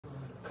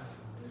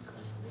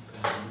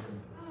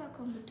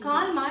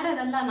ಕಾಲ್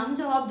ಮಾಡೋದಲ್ಲ, ನಮ್ಮ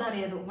ಜವಾಬ್ದಾರಿ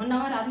ಅದು. 1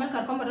 ಅವರ್ ಆದ್ಮೇಲೆ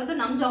ಕರ್ಕೊಂಬರೋದು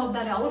ನಮ್ಮ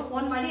ಜವಾಬ್ದಾರಿ. ಅವ್ರು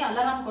ಫೋನ್ ಮಾಡಿ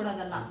ಅಲಾರಾಮ್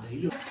ಕೊಡೋದಲ್ಲ.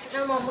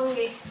 ನಮ್ಮ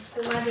ಅಮ್ಮಂಗೆ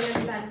ತುಂಬಾ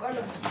ದಿನದಿಂದ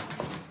ಅನ್ಕೊಂಡು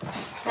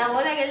ನಾವು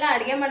ಹೋದಾಗೆಲ್ಲ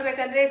ಅಡುಗೆ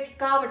ಮಾಡ್ಬೇಕಂದ್ರೆ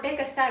ಸಿಕ್ಕಾಬಟ್ಟೆ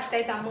ಕಷ್ಟ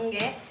ಆಗ್ತಾಯಿತ್ತು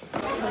ಅಮ್ಮಂಗೆ.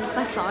 ಸ್ವಲ್ಪ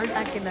ಸಾಲ್ಟ್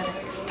ಹಾಕಿದ್ದಾರೆ.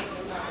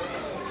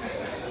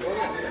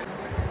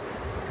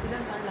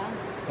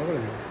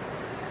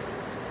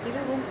 ಇದು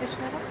room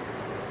freshener.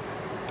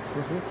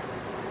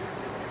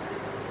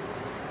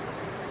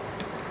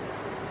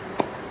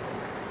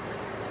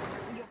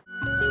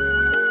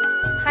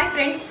 Hi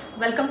friends,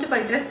 welcome to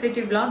Pavithra's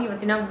beauty vlog.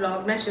 ಇವತ್ತಿನ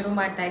ವ್ಲಾಗ್ನ ಶುರು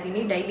ಮಾಡ್ತಾ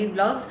ಇದ್ದೀನಿ. Daily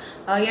vlogs.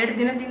 2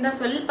 ದಿನದಿಂದ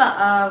ಸ್ವಲ್ಪ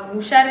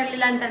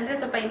ಹುಷಾರಿರಲಿಲ್ಲ ಅಂತಂದರೆ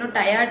ಸ್ವಲ್ಪ ಇನ್ನೂ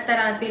ಟಯರ್ಡ್ ಥರ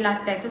ಫೀಲ್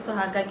ಆಗ್ತಾ ಇತ್ತು. ಸೊ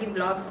ಹಾಗಾಗಿ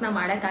ವ್ಲಾಗ್ಸ್ನ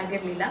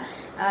ಮಾಡೋಕ್ಕಾಗಿರಲಿಲ್ಲ.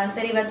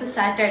 ಸರಿ, ಇವತ್ತು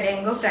ಸ್ಯಾಟರ್ಡೆ,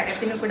 ಹೆಂಗೋ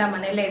ಪ್ರಗತಿನೂ ಕೂಡ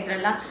ಮನೆಯಲ್ಲೇ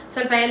ಇದ್ರಲ್ಲ,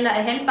 ಸ್ವಲ್ಪ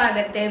ಹೆಲ್ಪ್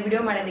ಆಗುತ್ತೆ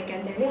ವಿಡಿಯೋ ಮಾಡೋದಕ್ಕೆ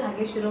ಅಂತೇಳಿ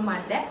ಹಾಗೆ ಶುರು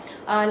ಮಾಡಿದೆ.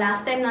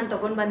 ಲಾಸ್ಟ್ ಟೈಮ್ ನಾನು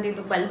ತೊಗೊಂಡು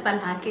ಬಂದಿದ್ದು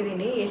ಬಲ್ಪಲ್ಲಿ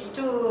ಹಾಕಿದ್ದೀನಿ.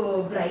 ಎಷ್ಟು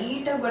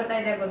ಬ್ರೈಟಾಗಿ ಬರ್ತಾ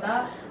ಇದೆ ಗೊತ್ತಾ.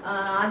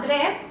 ಆದರೆ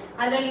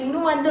ಅದರಲ್ಲಿ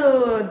ಇನ್ನೂ ಒಂದು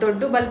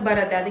ದೊಡ್ಡ ಬಲ್ಬ್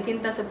ಬರುತ್ತೆ,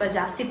 ಅದಕ್ಕಿಂತ ಸ್ವಲ್ಪ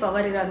ಜಾಸ್ತಿ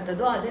ಪವರ್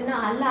ಇರೋವಂಥದ್ದು. ಅದನ್ನು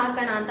ಅಲ್ಲಿ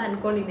ಹಾಕೋಣ ಅಂತ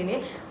ಅಂದ್ಕೊಂಡಿದ್ದೀನಿ.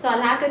 ಸೊ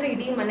ಅಲ್ಲಿ ಹಾಕಿದ್ರೆ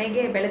ಇಡೀ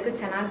ಮನೆಗೆ ಬೆಳಕು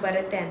ಚೆನ್ನಾಗಿ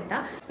ಬರುತ್ತೆ ಅಂತ.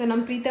 ಸೊ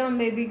ನಮ್ಮ ಪ್ರೀತಮ್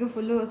ಬೇಬಿಗೂ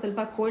ಫುಲ್ಲು ಸ್ವಲ್ಪ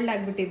ಕೋಲ್ಡ್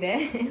ಆಗಿಬಿಟ್ಟಿದೆ.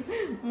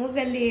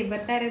 ಮೂಗಲ್ಲಿ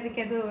ಬರ್ತಾ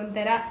ಇರೋದಕ್ಕೆ ಅದು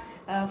ಒಂಥರ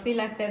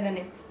ಫೀಲ್ ಆಗ್ತಾ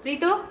ಇದ್ದಾನೆ.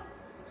 Preethu,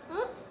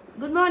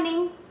 good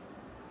morning.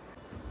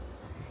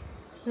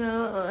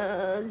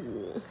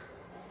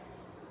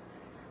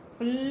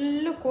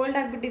 Full cold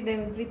ಆಗಿಬಿಟ್ಟಿದೆ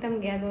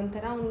ಪ್ರೀತಮ್ಗೆ. ಅದು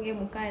ಒಂಥರ ಅವನಿಗೆ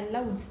ಮುಖ ಎಲ್ಲ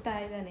ಉಜ್ಸ್ತಾ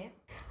ಇದ್ದಾನೆ.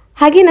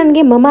 ಹಾಗೆ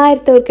ನನಗೆ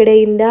ಮಮಾಅರ್ತ್ ಅವ್ರ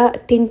ಕಡೆಯಿಂದ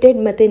ಟಿಂಟೆಡ್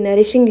ಮತ್ತು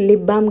ನರಿಶಿಂಗ್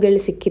ಲಿಪ್ ಬಾಮ್ಗಳು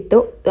ಸಿಕ್ಕಿತ್ತು.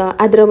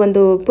 ಅದರ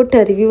ಒಂದು ಪುಟ್ಟ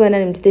ರಿವ್ಯೂವನ್ನು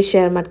ನಿಮ್ಮ ಜೊತೆ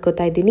ಶೇರ್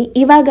ಮಾಡ್ಕೋತಾ ಇದ್ದೀನಿ.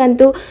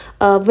 ಇವಾಗಂತೂ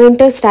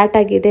ವಿಂಟರ್ ಸ್ಟಾರ್ಟ್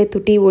ಆಗಿದೆ,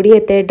 ತುಟಿ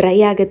ಒಡೆಯುತ್ತೆ, ಡ್ರೈ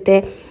ಆಗುತ್ತೆ,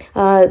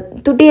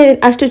 ತುಟಿ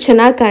ಅಷ್ಟು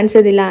ಚೆನ್ನಾಗಿ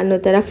ಕಾಣಿಸೋದಿಲ್ಲ ಅನ್ನೋ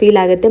ಥರ ಫೀಲ್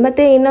ಆಗುತ್ತೆ.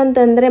 ಮತ್ತು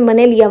ಇನ್ನೊಂತಂದರೆ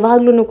ಮನೇಲಿ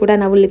ಯಾವಾಗಲೂ ಕೂಡ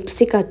ನಾವು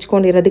ಲಿಪ್ಸ್ಟಿಕ್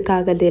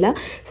ಹಚ್ಕೊಂಡಿರೋದಕ್ಕಾಗೋದಿಲ್ಲ.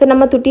 ಸೊ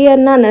ನಮ್ಮ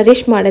ತುಟಿಯನ್ನು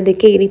ನರಿಶ್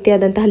ಮಾಡೋದಕ್ಕೆ ಈ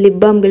ರೀತಿಯಾದಂತಹ ಲಿಪ್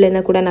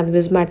ಬಾಮ್ಗಳನ್ನು ಕೂಡ ನಾವು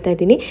ಯೂಸ್ ಮಾಡ್ತಾ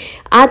ಇದ್ದೀನಿ.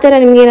 ಆ ಥರ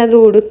ನಿಮಗೇನಾದರೂ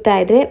ಹುಡುಕ್ತಾ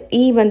ಇದ್ದರೆ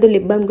ಈ ಒಂದು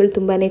ಲಿಪ್ ಬಾಮ್ಗಳು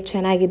ತುಂಬಾ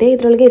ಚೆನ್ನಾಗಿದೆ.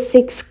 ಇದರೊಳಗೆ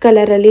 6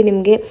 ಕಲರಲ್ಲಿ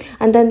ನಿಮಗೆ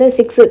ಅಂತಂದರೆ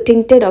 6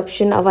 ಟಿಂಟೆಡ್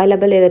ಆಪ್ಷನ್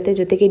ಅವೈಲಬಲ್ ಇರುತ್ತೆ.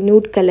 ಜೊತೆಗೆ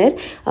ನ್ಯೂಡ್ ಕಲರ್.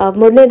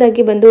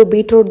 ಮೊದಲನೇದಾಗಿ ಬಂದು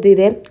ಬೀಟ್ರೂಟ್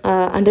ಇದೆ,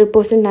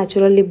 100%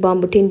 ನ್ಯಾಚುರಲ್ ಲಿಪ್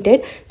ಬಾಮ್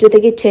ಟಿಂಟೆಡ್.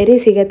 ಜೊತೆಗೆ ಚೆರಿ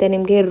ಸಿಗುತ್ತೆ,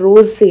 ನಿಮಗೆ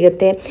ರೋಸ್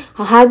ಸಿಗುತ್ತೆ.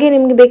 ಹಾಗೆ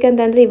ನಿಮಗೆ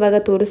ಬೇಕಂತಂದರೆ ಇವಾಗ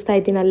ತೋರಿಸ್ತಾ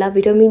ಇದ್ದೀನಲ್ಲ,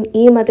 ವಿಟಮಿನ್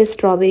ಇ ಮತ್ತು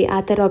ಸ್ಟ್ರಾಬೆರಿ ಆ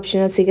ಥರ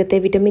ಆಪ್ಷನಲ್ ಸಿಗುತ್ತೆ.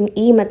 ವಿಟಮಿನ್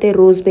ಇ ಮತ್ತು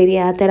ರೋಸ್ಬೆರಿ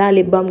ಆ ಥರ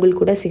ಲಿಪ್ ಬಾಮ್ಗಳು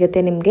ಕೂಡ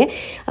ಸಿಗುತ್ತೆ ನಿಮಗೆ.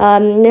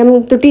 ನಮ್ಮ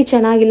ತುಟಿ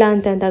ಚೆನ್ನಾಗಿಲ್ಲ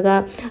ಅಂತಂದಾಗ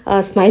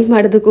ಸ್ಮೈಲ್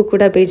ಮಾಡೋದಕ್ಕೂ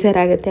ಕೂಡ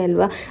ಬೇಜಾರಾಗುತ್ತೆ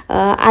ಅಲ್ವಾ.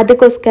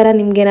 ಅದಕ್ಕೋಸ್ಕರ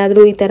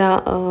ನಿಮಗೇನಾದರೂ ಈ ಥರ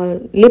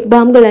ಲಿಪ್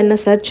ಬಾಮ್ಗಳನ್ನು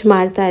ಸರ್ಚ್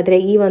ಮಾಡ್ತಾ ಇದ್ದರೆ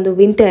ಈ ಒಂದು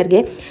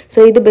ವಿಂಟರ್ಗೆ, ಸೊ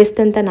ಇದು ಬೆಸ್ಟ್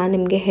ಅಂತ ನಾನು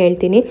ನಿಮಗೆ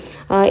ಹೇಳ್ತೀನಿ.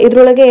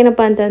 ಇದರೊಳಗೆ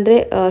ಏನಪ್ಪ ಅಂತಂದರೆ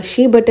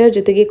ಶೀ ಬಟರ್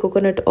ಜೊತೆಗೆ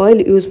ಕೊಕೊನಟ್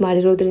ಆಯಿಲ್ ಯೂಸ್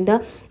ಮಾಡಿರೋದ್ರಿಂದ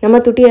ನಮ್ಮ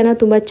ತುಟಿಯನ್ನು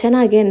ತುಂಬ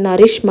ಚೆನ್ನಾಗಿ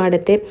ನರಿಶ್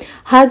ಮಾಡುತ್ತೆ.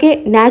 ಹಾಗೆ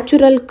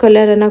ನ್ಯಾಚುರಲ್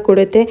ಕಲರನ್ನು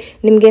ಕೊಡುತ್ತೆ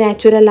ನಿಮಗೆ.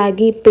 ನ್ಯಾಚುರಲ್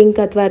ಆಗಿ ಪಿಂಕ್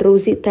ಅಥವಾ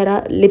ರೋಸಿ ಥರ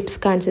ಲಿಪ್ಸ್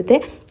ಕಾಣಿಸುತ್ತೆ.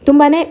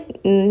 ತುಂಬಾ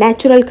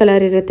ನ್ಯಾಚುರಲ್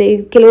ಕಲರ್ ಇರುತ್ತೆ.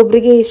 ಇದು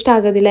ಕೆಲವೊಬ್ಬರಿಗೆ ಇಷ್ಟ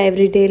ಆಗೋದಿಲ್ಲ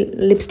ಎವ್ರಿ ಡೇ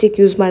ಲಿಪ್ಸ್ಟಿಕ್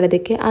ಯೂಸ್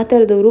ಮಾಡೋದಕ್ಕೆ. ಆ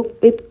ಥರದವರು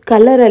ವಿತ್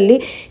ಕಲರಲ್ಲಿ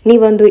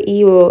ನೀವೊಂದು ಈ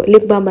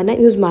ಲಿಪ್ ಬಾಮನ್ನು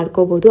ಯೂಸ್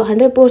ಮಾಡ್ಕೋಬೋದು.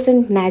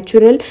 100%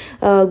 natural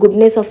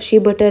goodness of she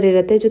butter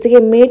ಇರುತ್ತೆ.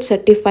 ಜೊತೆಗೆ made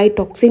certified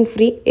toxin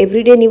free.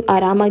 Every day ನೀವು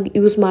ಆರಾಮಾಗಿ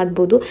ಯೂಸ್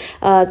ಮಾಡ್ಬೋದು.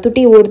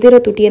 ತುಟಿ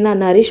ಒಡೆದಿರೋ ತುಟಿಯನ್ನು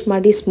ನರಿಶ್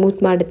ಮಾಡಿ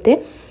ಸ್ಮೂತ್ ಮಾಡುತ್ತೆ.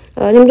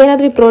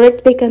 ನಿಮಗೇನಾದರೂ ಈ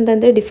ಪ್ರಾಡಕ್ಟ್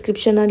ಬೇಕಂತಂದರೆ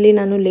ಡಿಸ್ಕ್ರಿಪ್ಷನಲ್ಲಿ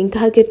ನಾನು ಲಿಂಕ್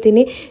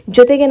ಹಾಕಿರ್ತೀನಿ.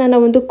 ಜೊತೆಗೆ ನಾನು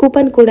ಒಂದು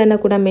ಕೂಪನ್ ಕೋಡನ್ನು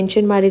ಕೂಡ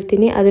ಮೆನ್ಷನ್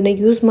ಮಾಡಿರ್ತೀನಿ. ಅದನ್ನು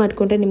ಯೂಸ್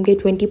ಮಾಡಿಕೊಂಡ್ರೆ ನಿಮಗೆ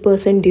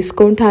 20%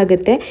 ಡಿಸ್ಕೌಂಟ್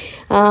ಆಗುತ್ತೆ.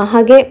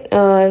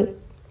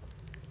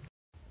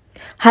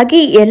 ಹಾಗೆ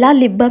ಎಲ್ಲ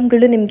ಲಿಪ್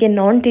ಬಾಮ್ಗಳು ನಿಮಗೆ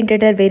ನಾನ್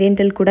ಟಿಂಟೆಡ್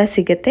ವೇರಿಯಂಟಲ್ಲಿ ಕೂಡ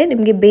ಸಿಗುತ್ತೆ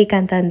ನಿಮಗೆ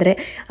ಬೇಕಂತಂದರೆ.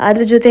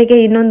 ಅದ್ರ ಜೊತೆಗೆ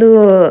ಇನ್ನೊಂದು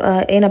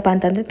ಏನಪ್ಪ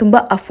ಅಂತಂದರೆ ತುಂಬ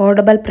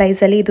ಅಫೋರ್ಡಬಲ್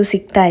ಪ್ರೈಸಲ್ಲಿ ಇದು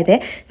ಸಿಗ್ತಾ ಇದೆ.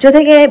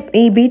 ಜೊತೆಗೆ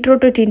ಈ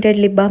ಬೀಟ್ರೂಟ್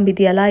ಟಿಂಟೆಡ್ ಲಿಪ್ ಬಾಮ್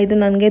ಇದೆಯಲ್ಲ, ಇದು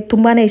ನನಗೆ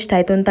ತುಂಬಾ ಇಷ್ಟ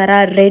ಆಯಿತು. ಒಂಥರ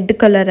ರೆಡ್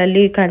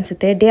ಕಲರಲ್ಲಿ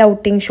ಕಾಣಿಸುತ್ತೆ. ಡೇ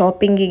ಔಟಿಂಗ್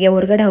ಶಾಪಿಂಗಿಗೆ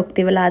ಹೊರಗಡೆ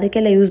ಹೋಗ್ತೀವಲ್ಲ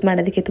ಅದಕ್ಕೆಲ್ಲ ಯೂಸ್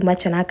ಮಾಡೋದಕ್ಕೆ ತುಂಬ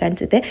ಚೆನ್ನಾಗಿ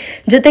ಕಾಣಿಸುತ್ತೆ.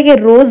 ಜೊತೆಗೆ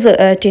ರೋಸ್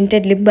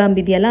ಟಿಂಟೆಡ್ ಲಿಪ್ ಬಾಮ್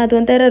ಇದೆಯಲ್ಲ, ಅದು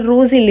ಒಂಥರ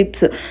ರೋಸಿ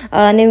ಲಿಪ್ಸ್.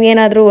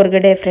 ನೀವೇನಾದರೂ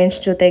ಹೊರಗಡೆ ಫ್ರೆಂಡ್ಸ್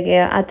ಜೊತೆಗೆ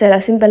ಆ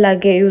ಥರ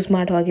ಸಿಂಪಲ್ಲಾಗಿ ಯೂಸ್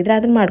ಮಾಡುವಾಗಿದ್ರೆ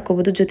ಅದನ್ನು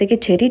ಮಾಡ್ಕೋಬೋದು. ಜೊತೆಗೆ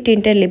ಚೆರಿ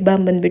ಟಿಂಟೆಡ್ ಲಿಪ್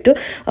ಬಾಮ್ ಬಂದುಬಿಟ್ಟು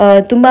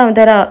ತುಂಬ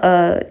ಒಂಥರ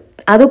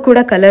ಅದು ಕೂಡ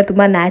ಕಲರ್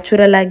ತುಂಬ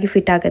ನ್ಯಾಚುರಲ್ ಆಗಿ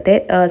ಫಿಟ್ ಆಗುತ್ತೆ.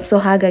 ಸೊ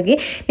ಹಾಗಾಗಿ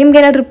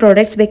ನಿಮ್ಗೇನಾದರೂ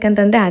ಪ್ರಾಡಕ್ಟ್ಸ್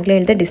ಬೇಕಂತಂದರೆ ಆಗಲೇ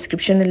ಹೇಳಿದೆ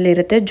ಡಿಸ್ಕ್ರಿಪ್ಷನಲ್ಲಿ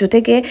ಇರುತ್ತೆ.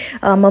 ಜೊತೆಗೆ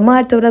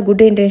ಮಮಾಅರ್ತ್ ಅವರ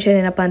ಗುಡ್ ಇಂಟೆನ್ಷನ್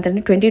ಏನಪ್ಪ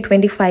ಅಂತಂದರೆ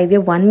 2025ಗೆ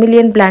 1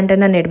 ಮಿಲಿಯನ್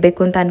ಪ್ಲಾಂಟನ್ನು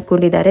ನೆಡಬೇಕು ಅಂತ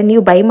ಅಂದ್ಕೊಂಡಿದ್ದಾರೆ.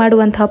 ನೀವು ಬೈ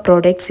ಮಾಡುವಂತಹ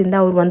ಪ್ರಾಡಕ್ಟ್ಸಿಂದ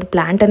ಅವರು ಒಂದು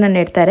ಪ್ಲಾಂಟನ್ನು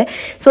ನೆಡ್ತಾರೆ.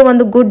 ಸೊ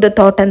ಒಂದು ಗುಡ್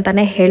ಥಾಟ್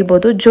ಅಂತಲೇ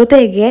ಹೇಳ್ಬೋದು.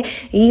 ಜೊತೆಗೆ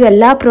ಈ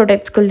ಎಲ್ಲ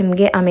ಪ್ರಾಡಕ್ಟ್ಸ್ಗಳು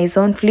ನಿಮಗೆ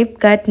ಅಮೆಝಾನ್,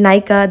 ಫ್ಲಿಪ್ಕಾರ್ಟ್,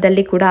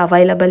 ನೈಕಾದಲ್ಲಿ ಕೂಡ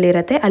ಅವೈಲಬಲ್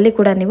ಇರುತ್ತೆ. ಅಲ್ಲಿ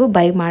ಕೂಡ ನೀವು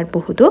ಬೈ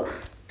ಮಾಡಬಹುದು.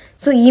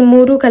 ಸೊ ಈ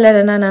 3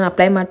 ಕಲರನ್ನು ನಾನು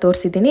ಅಪ್ಲೈ ಮಾಡಿ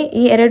ತೋರಿಸಿದ್ದೀನಿ.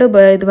 ಈ 2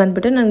 ಇದು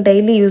ಬಂದುಬಿಟ್ಟು ನಂಗೆ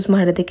ಡೈಲಿ ಯೂಸ್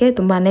ಮಾಡೋದಕ್ಕೆ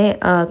ತುಂಬಾ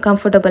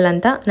ಕಂಫರ್ಟಬಲ್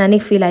ಅಂತ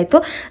ನನಗೆ ಫೀಲ್ ಆಯಿತು.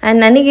 ಆ್ಯಂಡ್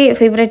ನನಗೆ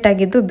ಫೇವ್ರೇಟ್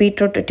ಆಗಿದ್ದು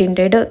ಬೀಟ್ರೂಟ್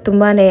ಟಿಂಟೆಡ್.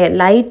 ತುಂಬಾ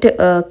ಲೈಟ್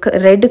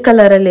ರೆಡ್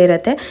ಕಲರಲ್ಲಿ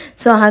ಇರುತ್ತೆ.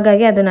 ಸೊ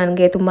ಹಾಗಾಗಿ ಅದು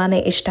ನನಗೆ ತುಂಬಾ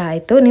ಇಷ್ಟ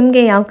ಆಯಿತು.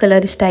 ನಿಮಗೆ ಯಾವ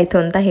ಕಲರ್ ಇಷ್ಟ ಆಯಿತು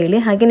ಅಂತ ಹೇಳಿ.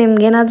 ಹಾಗೆ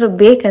ನಿಮ್ಗೇನಾದರೂ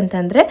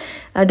ಬೇಕಂತಂದರೆ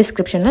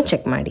ಡಿಸ್ಕ್ರಿಪ್ಷನ್ನ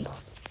ಚೆಕ್ ಮಾಡಿ.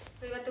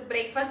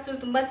 ಬ್ರೇಕ್ಫಾಸ್ಟ್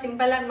ತುಂಬ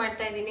ಸಿಂಪಲ್ ಆಗಿ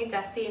ಮಾಡ್ತಾ ಇದ್ದೀನಿ,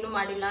 ಜಾಸ್ತಿ ಏನು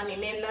ಮಾಡಿಲ್ಲ.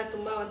 ನಿನ್ನೆ ಎಲ್ಲ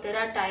ತುಂಬ ಒಂಥರ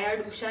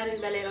ಟಯರ್ಡ್,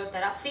 ಹುಷಾರಿಲ್ದಲೇ ಇರೋ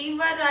ಥರ,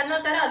 ಫೀವರ್ ಅನ್ನೋ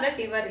ಥರ, ಅಂದರೆ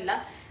ಫೀವರ್ ಇಲ್ಲ,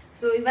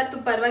 ಸೊ ಇವತ್ತು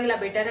ಪರವಾಗಿಲ್ಲ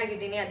ಬೆಟರ್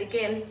ಆಗಿದ್ದೀನಿ. ಅದಕ್ಕೆ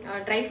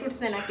ಡ್ರೈ ಫ್ರೂಟ್ಸ್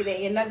ನಾನು ಹಾಕಿದೆ.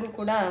 ಎಲ್ಲರಿಗೂ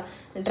ಕೂಡ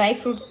ಡ್ರೈ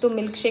ಫ್ರೂಟ್ಸ್ದು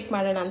ಮಿಲ್ಕ್ ಶೇಕ್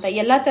ಮಾಡೋಣ ಅಂತ.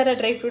 ಎಲ್ಲ ಥರ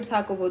ಡ್ರೈ ಫ್ರೂಟ್ಸ್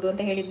ಹಾಕೋಬೋದು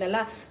ಅಂತ ಹೇಳಿದ್ನಲ್ಲ.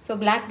 ಸೊ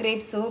ಬ್ಲ್ಯಾಕ್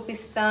ಗ್ರೇಪ್ಸು,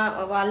 ಪಿಸ್ತಾ,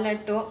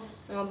 ವಾಲ್ನಟ್ಟು,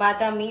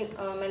 ಬಾದಾಮಿ,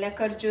 ಆಮೇಲೆ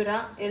ಖರ್ಜೂರ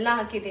ಎಲ್ಲ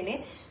ಹಾಕಿದ್ದೀನಿ.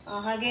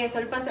 ಹಾಗೆ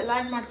ಸ್ವಲ್ಪ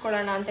ಸಲಾಡ್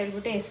ಮಾಡ್ಕೊಳ್ಳೋಣ ಅಂತ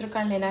ಹೇಳ್ಬಿಟ್ಟು ಹೆಸರು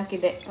ಕಾಳು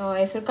ನೆನಾಕಿದೆ.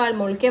 ಹೆಸರು ಕಾಳು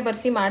ಮೊಳಕೆ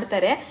ಬರೆಸಿ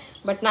ಮಾಡ್ತಾರೆ,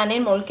 ಬಟ್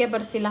ನಾನೇನು ಮೊಳಕೆ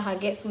ಬರೆಸಿಲ್ಲ,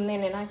 ಹಾಗೆ ಸುಮ್ಮನೆ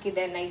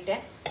ನೆನಾಕಿದೆ ನೈಟೆ.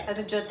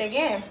 ಅದ್ರ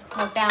ಜೊತೆಗೆ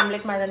ಮೊಟ್ಟೆ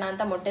ಆಮ್ಲೆಟ್ ಮಾಡೋಣ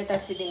ಅಂತ ಮೊಟ್ಟೆ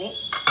ತರಿಸಿದ್ದೀನಿ.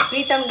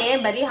 ಪ್ರೀತಮ್ಗೆ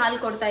ಬರೀ ಹಾಲು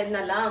ಕೊಡ್ತಾ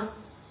ಇದ್ನಲ್ಲ,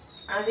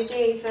 ಅದಕ್ಕೆ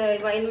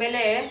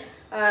ಇನ್ಮೇಲೆ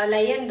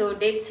ಲಯನ್ದು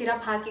ಡೇಟ್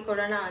ಸಿರಪ್ ಹಾಕಿ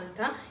ಕೊಡೋಣ ಅಂತ.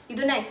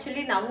 ಇದನ್ನ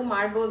ಆ್ಯಕ್ಚುಲಿ ನಾವು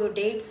ಮಾಡ್ಬೋದು,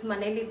 ಡೇಟ್ಸ್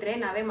ಮನೇಲಿದ್ದರೆ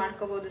ನಾವೇ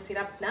ಮಾಡ್ಕೋಬೋದು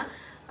ಸಿರಪ್ನ.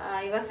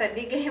 ಇವಾಗ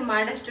ಸದ್ಯಕ್ಕೆ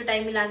ಮಾಡೋಷ್ಟು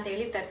ಟೈಮ್ ಇಲ್ಲ ಅಂತ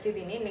ಹೇಳಿ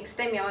ತರಿಸಿದ್ದೀನಿ. ನೆಕ್ಸ್ಟ್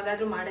ಟೈಮ್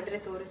ಯಾವಾಗಾದರೂ ಮಾಡಿದ್ರೆ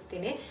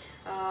ತೋರಿಸ್ತೀನಿ.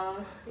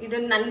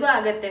 ಇದನ್ನು ನನಗೂ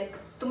ಆಗುತ್ತೆ,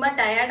 ತುಂಬ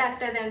ಟಯರ್ಡ್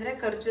ಆಗ್ತಾ ಇದೆ ಅಂದರೆ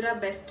ಖರ್ಜೂರ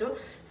ಬೆಸ್ಟು.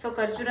 ಸೊ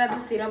ಖರ್ಜೂರದು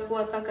ಸಿರಪ್ಪು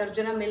ಅಥವಾ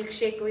ಖರ್ಜೂರ ಮಿಲ್ಕ್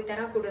ಶೇಕು ಈ ಥರ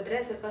ಕುಡಿದ್ರೆ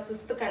ಸ್ವಲ್ಪ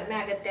ಸುಸ್ತು ಕಡಿಮೆ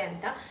ಆಗುತ್ತೆ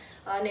ಅಂತ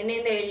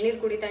ನೆನ್ನೆಯಿಂದ ಎಳ್ನೀರು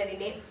ಕುಡಿತಾ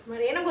ಇದ್ದೀನಿ.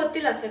 ಬಟ್ ಏನೋ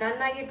ಗೊತ್ತಿಲ್ಲ,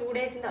 ಸಡನ್ನಾಗಿ 2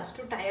 ಡೇಸಿಂದ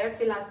ಅಷ್ಟು ಟಯರ್ಡ್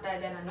ಫೀಲ್ ಆಗ್ತಾ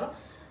ಇದೆ ನಾನು.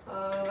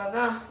 ಇವಾಗ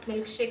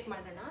ಮಿಲ್ಕ್ ಶೇಕ್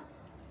ಮಾಡೋಣ.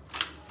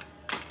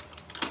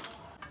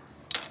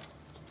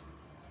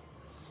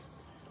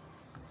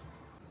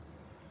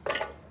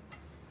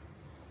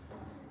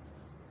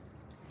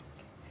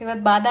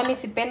 ಇವತ್ತು ಬಾದಾಮಿ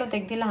ಸಿಪ್ಪೆನೂ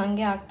ತೆಗ್ದಿಲ್ಲ,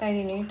 ಹಾಗೆ ಹಾಕ್ತಾ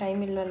ಇದ್ದೀನಿ,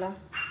 ಟೈಮ್ ಇಲ್ಲವಲ್ಲ.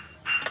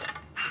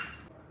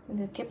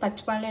 ಇದಕ್ಕೆ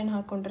ಪಚ್ಚಬಾಳೆಹಣ್ಣು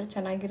ಹಾಕ್ಕೊಂಡ್ರೆ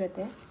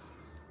ಚೆನ್ನಾಗಿರುತ್ತೆ.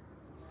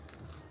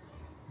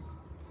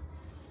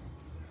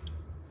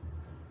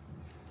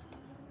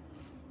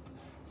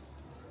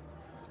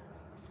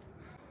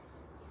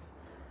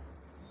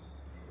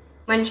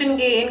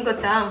 ಮನುಷ್ಯನಿಗೆ ಏನು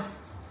ಗೊತ್ತಾ,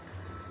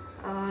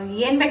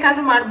 ಏನು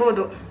ಬೇಕಾದ್ರೂ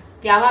ಮಾಡ್ಬೋದು.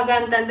 ಯಾವಾಗ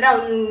ಅಂತಂದರೆ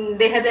ಅವನ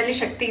ದೇಹದಲ್ಲಿ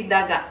ಶಕ್ತಿ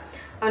ಇದ್ದಾಗ,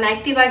 ಅವನು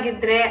ಆ್ಯಕ್ಟಿವ್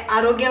ಆಗಿದ್ದರೆ,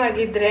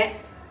 ಆರೋಗ್ಯವಾಗಿದ್ದರೆ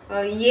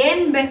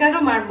ಏನು ಬೇಕಾದ್ರೂ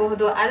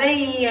ಮಾಡಬಹುದು. ಅದೇ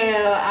ಈ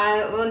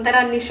ಒಂಥರ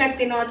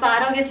ನಿಶಕ್ತಿನೋ ಅಥವಾ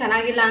ಆರೋಗ್ಯ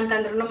ಚೆನ್ನಾಗಿಲ್ಲ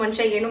ಅಂತಂದ್ರೂ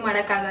ಮನುಷ್ಯ ಏನೂ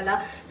ಮಾಡೋಕ್ಕಾಗಲ್ಲ.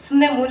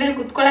 ಸುಮ್ಮನೆ ಮೂಲೆಯಲ್ಲಿ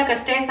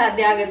ಕುತ್ಕೊಳ್ಳೋಕ್ಕಷ್ಟೇ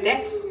ಸಾಧ್ಯ ಆಗುತ್ತೆ.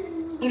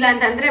 ಇಲ್ಲ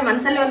ಅಂತಂದರೆ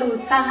ಮನಸ್ಸಲ್ಲಿ ಒಂದು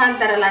ಉತ್ಸಾಹ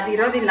ಅಂತಾರಲ್ಲ, ಅದು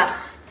ಇರೋದಿಲ್ಲ.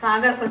 ಸೊ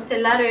ಆಗ ಫಸ್ಟ್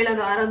ಎಲ್ಲರೂ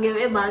ಹೇಳೋದು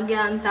ಆರೋಗ್ಯವೇ ಭಾಗ್ಯ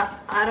ಅಂತ.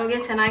 ಆರೋಗ್ಯ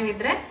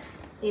ಚೆನ್ನಾಗಿದ್ದರೆ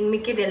ಇನ್ನು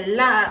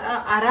ಮಿಕ್ಕಿದೆಲ್ಲ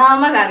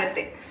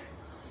ಆರಾಮಾಗುತ್ತೆ.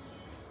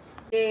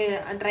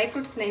 ಡ್ರೈ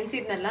ಫ್ರೂಟ್ಸ್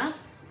ನೆನೆಸಿದ್ನಲ್ಲ,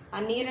 ಆ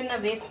ನೀರನ್ನು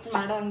ವೇಸ್ಟ್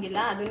ಮಾಡೋ ಹಂಗಿಲ್ಲ,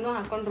 ಅದನ್ನು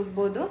ಹಾಕೊಂಡು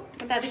ರುಬ್ಬೋದು.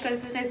 ಮತ್ತು ಅದಕ್ಕೆ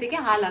ಕನ್ಸಿಸ್ಟೆನ್ಸಿಗೆ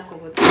ಹಾಲು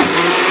ಹಾಕೋಬೋದು.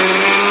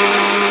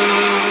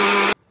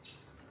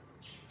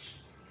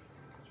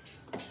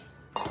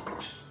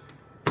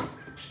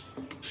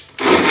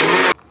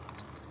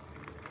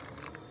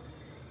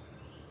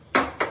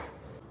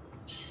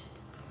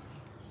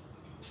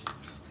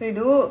 ಸೊ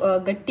ಇದು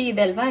ಗಟ್ಟಿ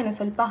ಇದೆ ಅಲ್ವಾ, ಇನ್ನು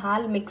ಸ್ವಲ್ಪ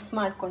ಹಾಲು ಮಿಕ್ಸ್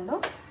ಮಾಡಿಕೊಂಡು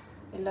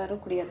ಎಲ್ಲರೂ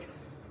ಕುಡಿಯೋದು.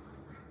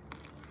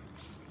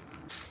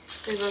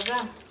 ಇವಾಗ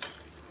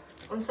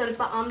ಒಂದು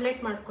ಸ್ವಲ್ಪ ಆಮ್ಲೆಟ್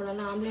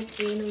ಮಾಡ್ಕೊಳ್ಳೋಣ. ಆಮ್ಲೆಟ್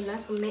ಏನೂ ಇಲ್ಲ,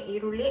 ಸುಮ್ಮನೆ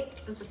ಈರುಳ್ಳಿ,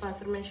 ಒಂದು ಸ್ವಲ್ಪ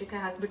ಹಸಿರು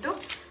ಮೆಣಸಿನ್ಕಾಯಿ ಹಾಕಿಬಿಟ್ಟು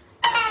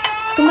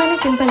ತುಂಬಾ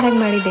ಸಿಂಪಲ್ಲಾಗಿ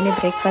ಮಾಡಿದ್ದೀನಿ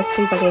ಬ್ರೇಕ್ಫಾಸ್ಟ್.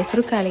 ಇವಾಗ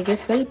ಹೆಸರು ಕಾಳಿಗೆ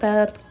ಸ್ವಲ್ಪ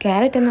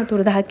ಕ್ಯಾರೆಟನ್ನು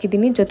ತುರಿದು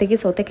ಹಾಕಿದ್ದೀನಿ, ಜೊತೆಗೆ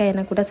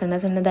ಸೌತೆಕಾಯನ್ನು ಕೂಡ ಸಣ್ಣ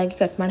ಸಣ್ಣದಾಗಿ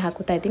ಕಟ್ ಮಾಡಿ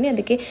ಹಾಕುತ್ತಾ ಇದ್ದೀನಿ.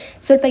 ಅದಕ್ಕೆ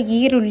ಸ್ವಲ್ಪ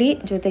ಈರುಳ್ಳಿ,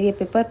 ಜೊತೆಗೆ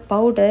ಪೆಪ್ಪರ್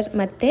ಪೌಡರ್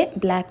ಮತ್ತು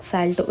ಬ್ಲ್ಯಾಕ್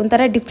ಸಾಲ್ಟು,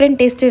 ಒಂಥರ ಡಿಫ್ರೆಂಟ್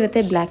ಟೇಸ್ಟ್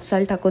ಇರುತ್ತೆ ಬ್ಲ್ಯಾಕ್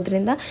ಸಾಲ್ಟ್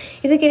ಹಾಕೋದ್ರಿಂದ.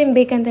 ಇದಕ್ಕೆ ನಿಮ್ಗೆ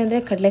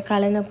ಬೇಕಂತಂದರೆ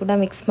ಕಡಲೆಕಾಳನ್ನು ಕೂಡ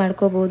ಮಿಕ್ಸ್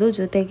ಮಾಡ್ಕೋಬೋದು.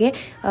 ಜೊತೆಗೆ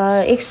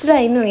ಎಕ್ಸ್ಟ್ರಾ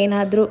ಇನ್ನೂ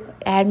ಏನಾದರೂ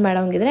ಆ್ಯಡ್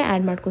ಮಾಡೋಂಗಿದ್ರೆ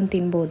ಆ್ಯಡ್ ಮಾಡ್ಕೊಂಡು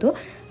ತಿನ್ಬೋದು.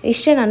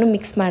 ಇಷ್ಟೇ ನಾನು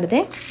ಮಿಕ್ಸ್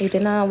ಮಾಡಿದೆ.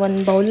 ಇದನ್ನು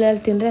ಒಂದು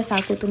ಬೌಲಲ್ಲಿ ತಿಂದರೆ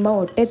ಸಾಕು, ತುಂಬ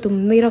ಹೊಟ್ಟೆ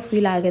ತುಂಬಿರೋ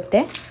ಫೀಲ್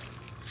ಆಗುತ್ತೆ.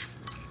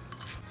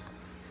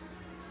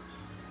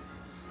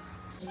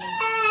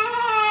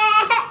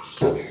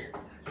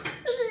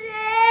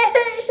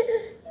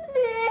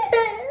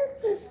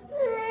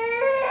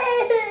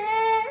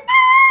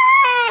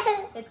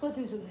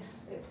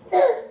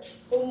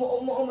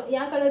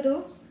 ಯಾಕೆ ಅಳೋದು?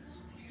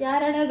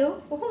 ಯಾರು ಅಳೋದು?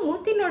 ಓಹೋ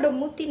ಮೂತಿ ನೋಡು,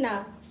 ಮೂತಿನ.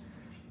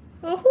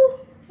 ಓಹೋ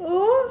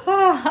ಓಹೋ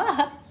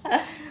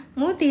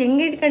ಮೂತಿ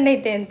ಹೆಂಗೆ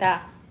ಇಟ್ಕೊಂಡೈತೆ ಅಂತ.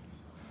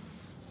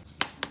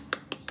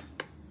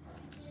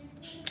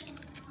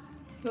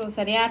 ಸೊ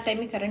ಸರಿಯಾದ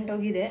ಟೈಮಿಗೆ ಕರೆಂಟ್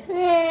ಹೋಗಿದೆ.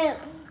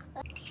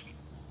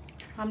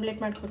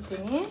 ಆಮ್ಲೆಟ್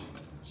ಮಾಡಿಕೊಡ್ತೀನಿ.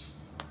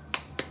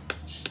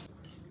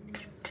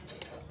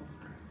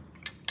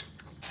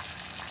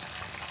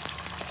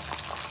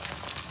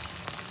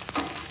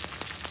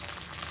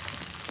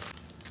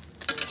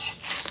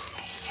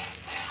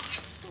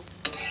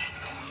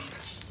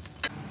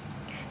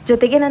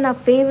 ಜೊತೆಗೆ ನನ್ನ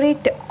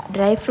favourite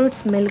dry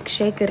fruits milk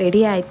shake ready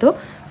ಆಯಿತು.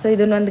 ಸೊ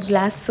ಇದನ್ನೊಂದು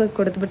ಗ್ಲಾಸ್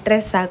ಕುಡಿದ್ಬಿಟ್ರೆ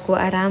ಸಾಕು,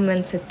 ಆರಾಮ್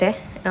ಅನಿಸುತ್ತೆ.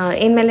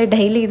 ಇನ್ಮೇಲೆ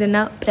ಡೈಲಿ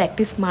ಇದನ್ನು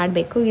ಪ್ರಾಕ್ಟೀಸ್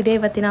ಮಾಡಬೇಕು. ಇದೇ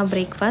ಇವತ್ತಿನ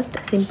ಬ್ರೇಕ್ಫಾಸ್ಟ್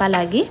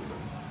ಸಿಂಪಲ್ಲಾಗಿ.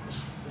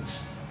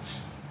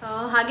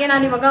 ಹಾಗೆ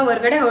ನಾನು ಇವಾಗ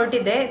ಹೊರಗಡೆ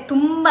ಹೊರಟಿದ್ದೆ.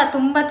 ತುಂಬ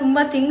ತುಂಬ ತುಂಬ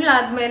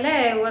ತಿಂಗಳಾದಮೇಲೆ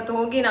ಇವತ್ತು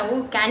ಹೋಗಿ ನಾವು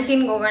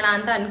ಕ್ಯಾಂಟೀನ್ಗೆ ಹೋಗೋಣ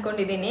ಅಂತ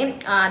ಅಂದ್ಕೊಂಡಿದ್ದೀನಿ.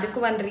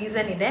 ಅದಕ್ಕೂ ಒಂದು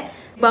ರೀಸನ್ ಇದೆ.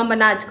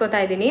 ಬಾಂಬನ್ನು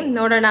ಹಚ್ಕೋತಾ ಇದ್ದೀನಿ,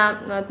 ನೋಡೋಣ.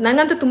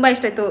 ನನಗಂತೂ ತುಂಬ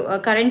ಇಷ್ಟ ಆಯಿತು,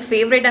 ಕರೆಂಟ್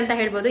ಫೇವ್ರೇಟ್ ಅಂತ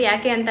ಹೇಳ್ಬೋದು.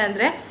 ಯಾಕೆ ಅಂತ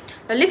ಅಂದರೆ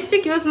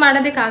ಲಿಪ್ಸ್ಟಿಕ್ ಯೂಸ್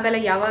ಮಾಡೋದಕ್ಕಾಗಲ್ಲ,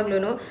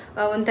 ಯಾವಾಗ್ಲೂ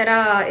ಒಂಥರ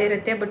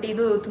ಇರುತ್ತೆ. ಬಟ್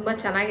ಇದು ತುಂಬ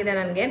ಚೆನ್ನಾಗಿದೆ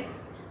ನನಗೆ.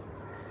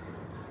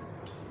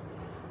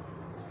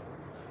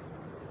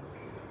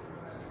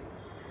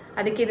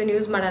 ಅದಕ್ಕೆ ಇದನ್ನು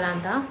ಯೂಸ್ ಮಾಡೋಣ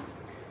ಅಂತ.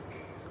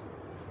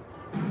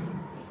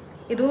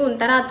 ಇದು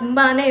ಒಂಥರ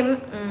ತುಂಬಾ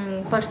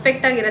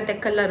ಪರ್ಫೆಕ್ಟಾಗಿರುತ್ತೆ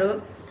ಕಲರು.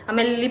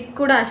 ಆಮೇಲೆ ಲಿಪ್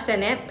ಕೂಡ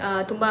ಅಷ್ಟೇ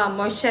ತುಂಬ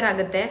ಮಾಯ್ಶ್ಚರ್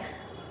ಆಗುತ್ತೆ.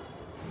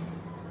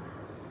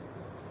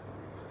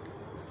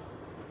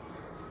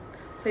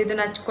 ಸೊ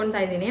ಇದನ್ನು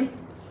ಹಚ್ಕೊಳ್ತಾ ಇದ್ದೀನಿ.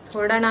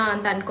 ಹೊರಡೋಣ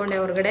ಅಂತ ಅಂದ್ಕೊಂಡೆ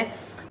ಹೊರಗಡೆ.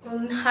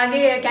 ಹಾಗೆ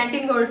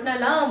ಕ್ಯಾಂಟೀನ್ಗೆ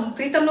ಹೊರಟ್ನಲ್ಲ,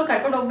 ಪ್ರೀತಮ್ನು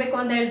ಕರ್ಕೊಂಡು ಹೋಗ್ಬೇಕು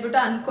ಅಂತ ಹೇಳ್ಬಿಟ್ಟು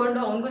ಅಂದ್ಕೊಂಡು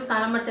ಅವ್ನಿಗೂ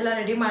ಸ್ನಾನ ಮಾಡಿಸೆಲ್ಲ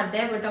ರೆಡಿ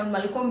ಮಾಡಿದೆ. ಬಟ್ ಅವ್ನು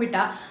ಮಲ್ಕೊಂಡ್ಬಿಟ್ಟ.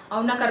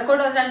 ಅವನ್ನ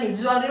ಕರ್ಕೊಂಡು ಹೋದ್ರೆ ಅಲ್ಲಿ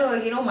ನಿಜವಾಗ್ಲೂ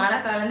ಏನೋ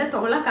ಮಾಡೋಕ್ಕಾಗಲ್ಲ, ಅಂದರೆ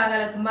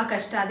ತೊಗೊಳಕ್ಕಾಗಲ್ಲ, ತುಂಬ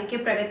ಕಷ್ಟ. ಅದಕ್ಕೆ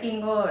ಪ್ರಗತಿ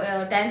ಹಿಂಗೋ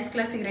ಡ್ಯಾನ್ಸ್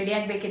ಕ್ಲಾಸಿಗೆ ರೆಡಿ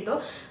ಆಗಬೇಕಿತ್ತು.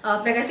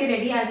 ಪ್ರಗತಿ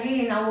ರೆಡಿ ಆಗಿ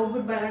ನಾವು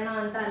ಹೋಗ್ಬಿಟ್ಟು ಬರೋಣ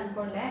ಅಂತ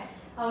ಅಂದ್ಕೊಂಡೆ.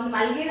 ಅವ್ನು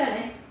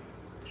ಮಲಗಿದ್ದಾನೆ.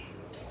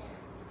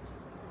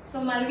 ಸೊ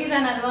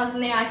ಮಲಗಿದಾನಲ್ವಾ,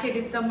 ಸುಮ್ಮನೆ ಯಾಕೆ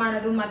ಡಿಸ್ಟರ್ಬ್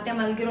ಮಾಡೋದು, ಮತ್ತೆ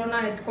ಮಲಗಿರೋನ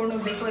ಎತ್ಕೊಂಡು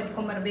ಹೋಗ್ಬೇಕು,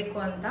 ಎತ್ಕೊಂಬರ್ಬೇಕು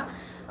ಅಂತ.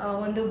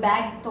 ಒಂದು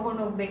ಬ್ಯಾಗ್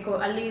ತೊಗೊಂಡು ಹೋಗ್ಬೇಕು.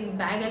 ಅಲ್ಲಿ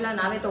ಬ್ಯಾಗೆಲ್ಲ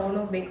ನಾವೇ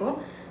ತೊಗೊಂಡೋಗ್ಬೇಕು.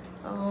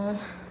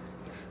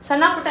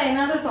 ಸಣ್ಣ ಪುಟ್ಟ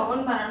ಏನಾದರೂ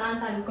ತೊಗೊಂಡು ಬರೋಣ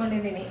ಅಂತ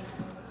ಅಂದ್ಕೊಂಡಿದ್ದೀನಿ.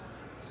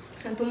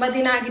 ತುಂಬ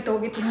ದಿನ ಆಗಿತ್ತು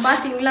ಹೋಗಿ, ತುಂಬ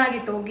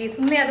ತಿಂಗಳಾಗಿತ್ತು ಹೋಗಿ.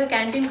 ಸುಮ್ಮನೆ ಅದು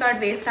ಕ್ಯಾಂಟೀನ್ ಕಾರ್ಡ್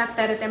ವೇಸ್ಟ್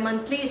ಆಗ್ತಾ ಇರುತ್ತೆ.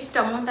 ಮಂತ್ಲಿ ಇಷ್ಟು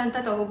ಅಮೌಂಟ್ ಅಂತ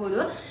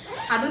ತೊಗೋಬೋದು.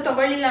 ಅದು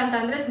ತೊಗೊಳ್ಳಿಲ್ಲ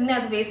ಅಂತಂದರೆ ಸುಮ್ಮನೆ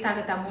ಅದು ವೇಸ್ಟ್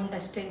ಆಗುತ್ತೆ ಅಮೌಂಟ್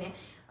ಅಷ್ಟೇ.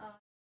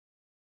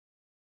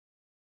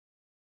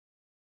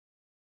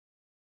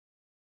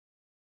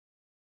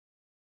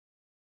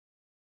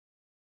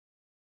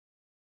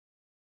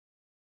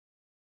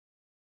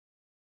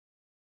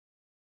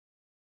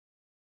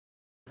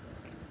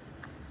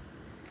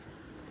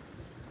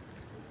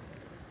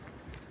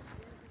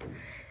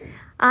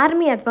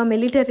 ಆರ್ಮಿ ಅಥವಾ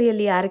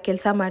ಮಿಲಿಟರಿಯಲ್ಲಿ ಯಾರು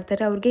ಕೆಲಸ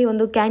ಮಾಡ್ತಾರೆ ಅವ್ರಿಗೆ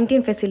ಒಂದು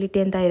ಕ್ಯಾಂಟೀನ್ ಫೆಸಿಲಿಟಿ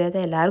ಅಂತ ಇರುತ್ತೆ.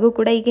 ಎಲ್ಲರಿಗೂ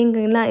ಕೂಡ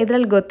ಈಗಿನ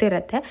ಇದರಲ್ಲಿ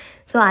ಗೊತ್ತಿರುತ್ತೆ.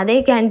 ಸೊ ಅದೇ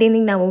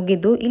ಕ್ಯಾಂಟೀನಿಗೆ ನಾವು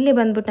ಹೋಗಿದ್ದು. ಇಲ್ಲಿ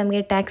ಬಂದ್ಬಿಟ್ಟು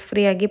ನಮಗೆ ಟ್ಯಾಕ್ಸ್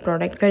ಫ್ರೀಯಾಗಿ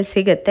ಪ್ರಾಡಕ್ಟ್ಗಳು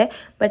ಸಿಗುತ್ತೆ.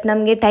 ಬಟ್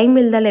ನಮಗೆ ಟೈಮ್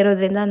ಇಲ್ದಲ್ಲೇ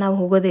ಇರೋದ್ರಿಂದ ನಾವು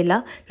ಹೋಗೋದಿಲ್ಲ.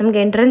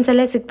 ನಮಗೆ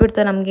ಎಂಟ್ರೆನ್ಸಲ್ಲೇ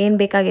ಸಿಕ್ಬಿಡ್ತು ನಮ್ಗೆ ಏನು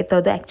ಬೇಕಾಗಿತ್ತು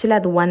ಅದು. ಆ್ಯಕ್ಚುಲಿ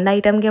ಅದು ಒಂದು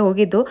ಐಟಮ್ಗೆ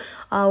ಹೋಗಿದ್ದು.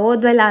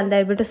 ಹೋದ್ವಲ್ಲ ಅಂತ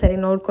ಹೇಳ್ಬಿಟ್ಟು ಸರಿ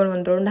ನೋಡ್ಕೊಂಡು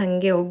ಒಂದು ರೌಂಡ್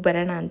ಹಾಗೆ ಹೋಗಿ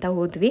ಬರೋಣ ಅಂತ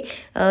ಹೋದ್ವಿ.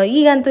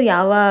 ಈಗಂತೂ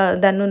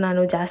ಯಾವುದನ್ನು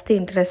ನಾನು ಜಾಸ್ತಿ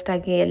ಇಂಟ್ರೆಸ್ಟ್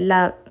ಆಗಿ ಎಲ್ಲ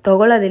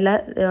ತೊಗೊಳ್ಳೋದಿಲ್ಲ.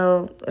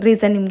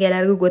 ರೀಸನ್ ನಿಮ್ಗೆ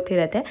ಎಲ್ಲರಿಗೂ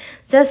ಗೊತ್ತಿರುತ್ತೆ.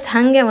 ಜಸ್ಟ್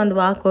ಹಾಗೆ ಒಂದು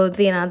ವಾಕ್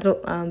ಹೋದ್ವಿ, ಏನಾದರೂ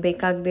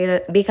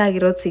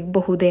ಬೇಕಾಗಿರೋದು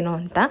ಸಿಗಬಹುದೇನೋ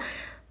ಅಂತ.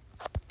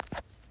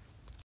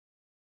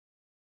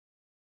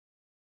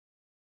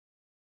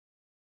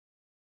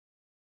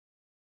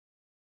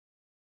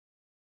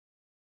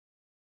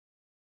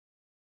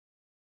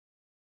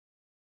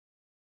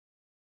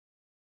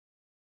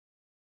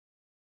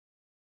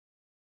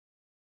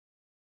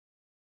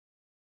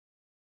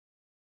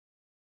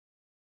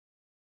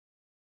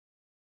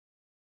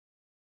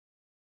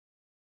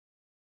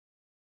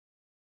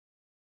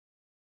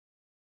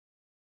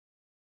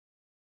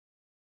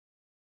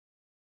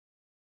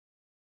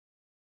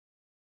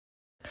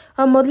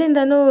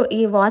 ಮೊದಲಿಂದನೂ ಈ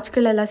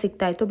ವಾಚ್ಗಳೆಲ್ಲ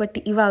ಸಿಗ್ತಾಯಿತ್ತು. ಬಟ್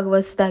ಇವಾಗ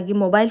ಹೊಸದಾಗಿ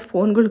ಮೊಬೈಲ್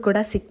ಫೋನ್ಗಳು ಕೂಡ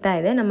ಸಿಗ್ತಾ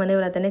ಇದೆ. ನಮ್ಮ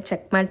ಮನೆಯವರು ಅದನ್ನೇ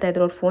ಚೆಕ್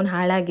ಮಾಡ್ತಾಯಿದ್ರು. ಅವ್ರ ಫೋನ್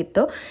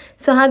ಹಾಳಾಗಿತ್ತು.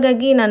 ಸೊ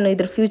ಹಾಗಾಗಿ ನಾನು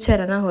ಇದ್ರ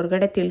ಫ್ಯೂಚರನ್ನು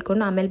ಹೊರಗಡೆ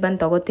ತಿಳ್ಕೊಂಡು ಆಮೇಲೆ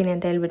ಬಂದು ತೊಗೋತೀನಿ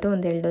ಅಂತ ಹೇಳ್ಬಿಟ್ಟು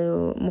ಒಂದೆರಡು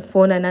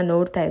ಫೋನನ್ನು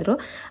ನೋಡ್ತಾಯಿದ್ರು.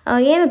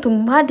 ಏನು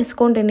ತುಂಬ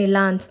ಡಿಸ್ಕೌಂಟ್ ಏನಿಲ್ಲ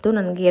ಅನಿಸ್ತು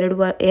ನನಗೆ.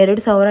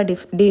 2,000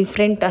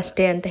 ಡಿಫ್ರೆಂಟ್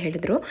ಅಷ್ಟೇ ಅಂತ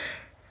ಹೇಳಿದರು.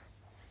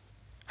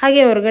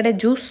 ಹಾಗೆ ಹೊರಗಡೆ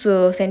ಜ್ಯೂಸ್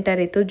ಸೆಂಟರ್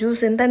ಇತ್ತು.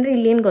 ಜ್ಯೂಸ್ ಅಂತಂದರೆ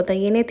ಇಲ್ಲಿ ಏನು ಗೊತ್ತಾ,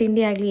 ಏನೇ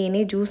ತಿಂಡಿ ಆಗಲಿ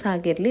ಏನೇ ಜ್ಯೂಸ್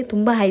ಆಗಿರಲಿ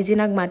ತುಂಬ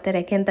ಹೈಜೀನಾಗಿ ಮಾಡ್ತಾರೆ.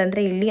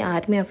 ಯಾಕೆಂತಂದರೆ ಇಲ್ಲಿ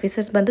ಆರ್ಮಿ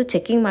ಆಫೀಸರ್ಸ್ ಬಂದು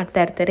ಚೆಕಿಂಗ್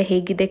ಮಾಡ್ತಾ ಇರ್ತಾರೆ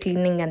ಹೇಗಿದೆ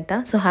ಕ್ಲೀನಿಂಗ್ ಅಂತ.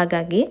 ಸೊ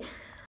ಹಾಗಾಗಿ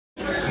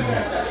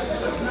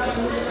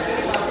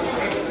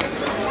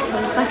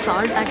ಸ್ವಲ್ಪ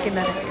ಸಾಲ್ಟ್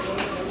ಹಾಕಿದ್ದಾರೆ.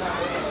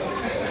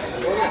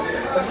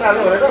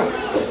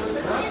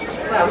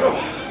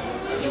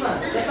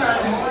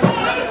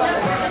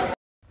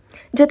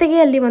 ಜೊತೆಗೆ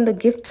ಅಲ್ಲಿ ಒಂದು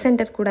ಗಿಫ್ಟ್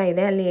ಸೆಂಟರ್ ಕೂಡ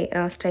ಇದೆ. ಅಲ್ಲಿ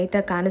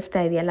ಸ್ಟ್ರೈಟಾಗಿ ಕಾಣಿಸ್ತಾ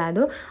ಇದೆಯಲ್ಲ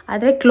ಅದು,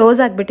 ಆದರೆ ಕ್ಲೋಸ್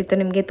ಆಗಿಬಿಟ್ಟಿತ್ತು.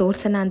 ನಿಮಗೆ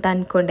ತೋರಿಸೋಣ ಅಂತ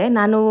ಅಂದ್ಕೊಂಡೆ.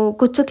 ನಾನು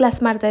ಕುಚ್ಚು ಕ್ಲಾಸ್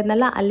ಮಾಡ್ತಾ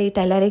ಇದ್ನಲ್ಲ, ಅಲ್ಲಿ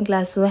tailoring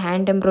class,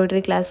 hand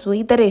embroidery class,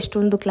 ಈ ಥರ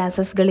ಎಷ್ಟೊಂದು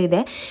ಕ್ಲಾಸಸ್ಗಳಿದೆ.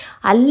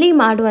 ಅಲ್ಲಿ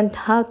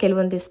ಮಾಡುವಂತಹ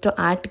ಕೆಲವೊಂದಿಷ್ಟು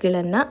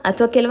ಆರ್ಟ್ಗಳನ್ನು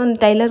ಅಥವಾ ಕೆಲವೊಂದು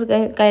ಟೈಲರ್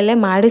ಕೈಯಲ್ಲೇ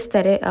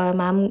ಮಾಡಿಸ್ತಾರೆ.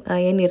 ಮ್ಯಾಮ್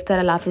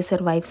ಏನಿರ್ತಾರಲ್ಲ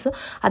ಆಫೀಸರ್ ವೈಫ್ಸು,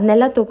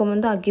 ಅದನ್ನೆಲ್ಲ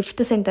ತೊಗೊಂಬಂದು ಆ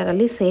ಗಿಫ್ಟ್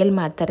ಸೆಂಟರಲ್ಲಿ ಸೇಲ್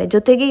ಮಾಡ್ತಾರೆ.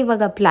 ಜೊತೆಗೆ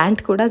ಇವಾಗ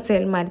ಪ್ಲ್ಯಾಂಟ್ ಕೂಡ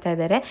ಸೇಲ್ ಮಾಡ್ತಾ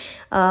ಇದ್ದಾರೆ.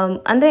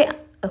 ಅಂದರೆ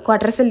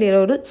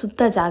ಕ್ವಾರ್ಟರ್ಸಲ್ಲಿರೋರು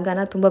ಸುತ್ತ ಜಾಗನ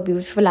ತುಂಬ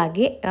ಬ್ಯೂಟಿಫುಲ್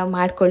ಆಗಿ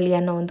ಮಾಡ್ಕೊಳ್ಳಿ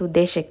ಅನ್ನೋ ಒಂದು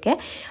ಉದ್ದೇಶಕ್ಕೆ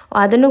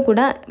ಅದನ್ನು ಕೂಡ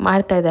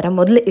ಮಾಡ್ತಾ ಇದ್ದಾರೆ.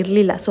 ಮೊದಲು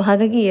ಇರಲಿಲ್ಲ. ಸೊ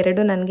ಹಾಗಾಗಿ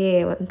ಎರಡು ನನಗೆ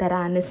ಒಂಥರ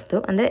ಅನ್ನಿಸ್ತು.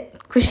 ಅಂದರೆ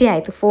ಖುಷಿ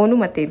ಆಯಿತು, ಫೋನು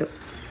ಮತ್ತು ಇದು.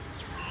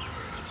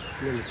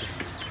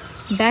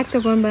 ಬ್ಯಾಗ್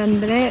ತೊಗೊಂಡು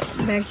ಬಂದರೆ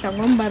ಬ್ಯಾಗ್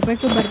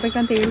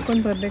ಬರ್ಬೇಕಂತ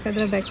ಹೇಳ್ಕೊಂಡು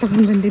ಬರಬೇಕಾದ್ರೆ ಬ್ಯಾಗ್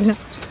ತೊಗೊಂಡು ಬಂದಿಲ್ಲ.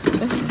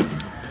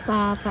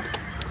 ಪಾಪ,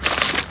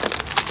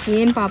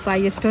 ಏನು ಪಾಪ,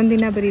 ಎಷ್ಟೊಂದು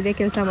ದಿನ ಬರೀ ಇದೇ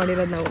ಕೆಲಸ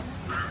ಮಾಡಿರೋದು ನಾವು.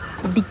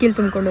 ಡಿಕ್ಕಿಲಿ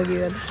ತುಂಬ್ಕೊಂಡು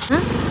ಹೋಗಿರೋದು.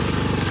 ಹಾಂ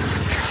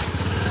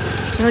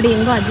ನೋಡಿ,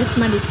 ಹೆಂಗೋ ಅಡ್ಜಸ್ಟ್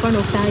ಮಾಡಿ ಇಟ್ಕೊಂಡು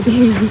ಹೋಗ್ತಾ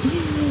ಇದ್ದೀವಿ.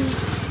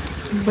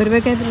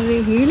 ಬರಬೇಕಾದ್ರೆ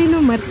ಹೇಳಿನೂ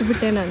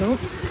ಮರ್ತುಬಿಟ್ಟೆ ನಾನು.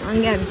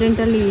 ಹಂಗೆ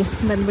ಅರ್ಜೆಂಟಲ್ಲಿ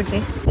ಬಂದುಬಿಟ್ಟೆ.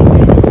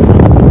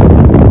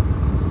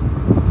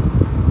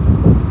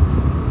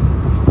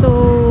 ಸೊ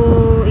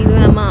ಇದು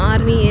ನಮ್ಮ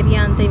ಆರ್ಮಿ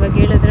ಏರಿಯಾ ಅಂತ ಇವಾಗ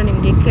ಹೇಳಿದ್ರೆ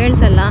ನಿಮಗೆ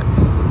ಕೇಳಿಸಲ್ಲ,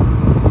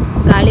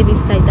 ಗಾಳಿ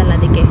ಬೀಸ್ತಾ ಇತ್ತಲ್ಲ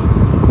ಅದಕ್ಕೆ.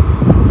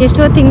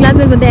 ಎಷ್ಟೋ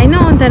ತಿಂಗಳಾದ್ಮೇಲೆ ಬಂದೆ.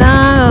 ಏನೋ ಒಂಥರ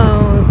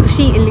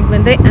ಖುಷಿ ಇಲ್ಲಿಗೆ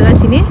ಬಂದರೆ ಅಲ್ವಾ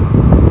ಚಿನಿ?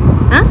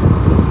 ಹಾಂ,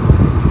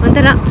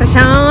 ಒಂಥರ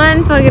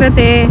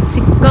ಪ್ರಶಾಂತವಾಗಿರುತ್ತೆ.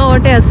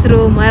 ಸಿಕ್ಕಾಪಟ್ಟೆ ಹಸಿರು,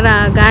 ಮರ,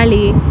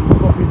 ಗಾಳಿ,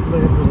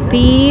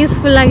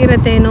 ಪೀಸ್ಫುಲ್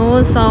ಆಗಿರುತ್ತೆ. No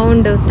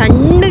sound,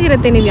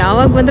 ತಣ್ಣಗಿರುತ್ತೆ. ನೀವು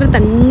ಯಾವಾಗ ಬಂದರೂ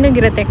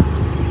ತಣ್ಣಗಿರುತ್ತೆ.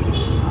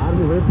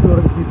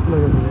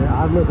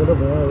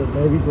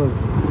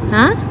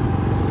 ಹಾಂ,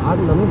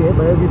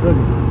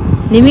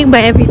 ನಿಮಗೆ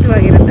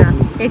ಭಯಭೀತವಾಗಿರುತ್ತಾ?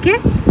 ಏಕೆ?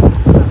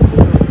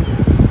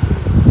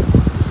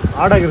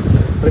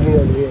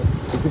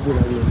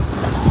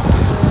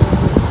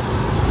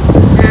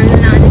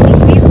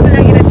 ಪೀಸ್ಫುಲ್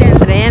ಆಗಿರುತ್ತೆ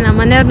ಅಂದರೆ ನಮ್ಮ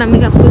ಮನೆಯವ್ರು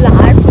ನಮಗೆ ಫುಲ್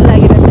ಹಾರ್ಟ್ಫುಲ್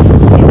ಆಗಿರುತ್ತೆ.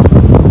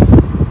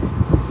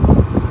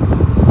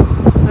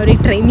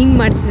 ಅವ್ರಿಗೆ ಟ್ರೈನಿಂಗ್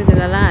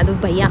ಮಾಡ್ತಿದ್ರಲ್ಲ, ಅದು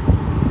ಭಯ.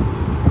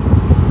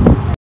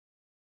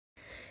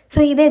 ಸೊ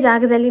ಇದೇ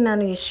ಜಾಗದಲ್ಲಿ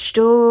ನಾನು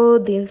ಎಷ್ಟೋ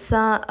ದಿವಸ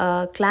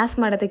ಕ್ಲಾಸ್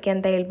ಮಾಡೋದಕ್ಕೆ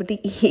ಅಂತ ಹೇಳ್ಬಿಟ್ಟು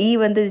ಈ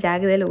ಒಂದು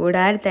ಜಾಗದಲ್ಲಿ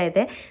ಓಡಾಡ್ತಾ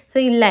ಇದ್ದೆ. ಸೊ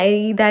ಇಲ್ಲ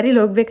ಈ ದಾರಿಲಿ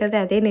ಹೋಗ್ಬೇಕಾದ್ರೆ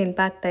ಅದೇ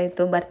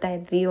ನೆನಪಾಗ್ತಾಯಿತ್ತು,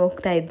 ಬರ್ತಾಯಿದ್ವಿ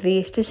ಹೋಗ್ತಾಯಿದ್ವಿ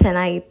ಎಷ್ಟು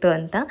ಚೆನ್ನಾಗಿತ್ತು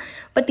ಅಂತ.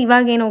 ಬಟ್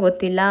ಇವಾಗೇನೋ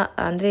ಗೊತ್ತಿಲ್ಲ,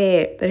 ಅಂದರೆ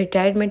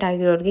ರಿಟೈರ್ಮೆಂಟ್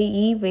ಆಗಿರೋರಿಗೆ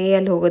ಈ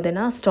ವೇಯಲ್ಲಿ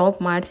ಹೋಗೋದನ್ನು ಸ್ಟಾಪ್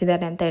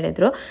ಮಾಡಿಸಿದ್ದಾರೆ ಅಂತ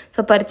ಹೇಳಿದ್ರು.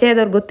 ಸೊ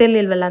ಪರಿಚಯದವ್ರು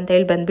ಗೊತ್ತಿರಲಿಲ್ವಲ್ಲ ಅಂತ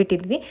ಹೇಳಿ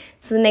ಬಂದುಬಿಟ್ಟಿದ್ವಿ.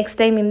 ಸೊ ನೆಕ್ಸ್ಟ್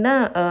ಟೈಮಿಂದ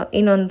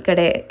ಇನ್ನೊಂದು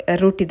ಕಡೆ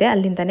ರೂಟ್ ಇದೆ,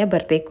 ಅಲ್ಲಿಂದನೇ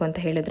ಬರಬೇಕು ಅಂತ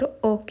ಹೇಳಿದ್ರು.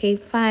 ಓಕೆ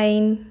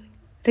ಫೈನ್,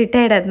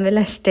 ರಿಟೈರ್ಡ್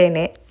ಆದಮೇಲೆ ಅಷ್ಟೇ.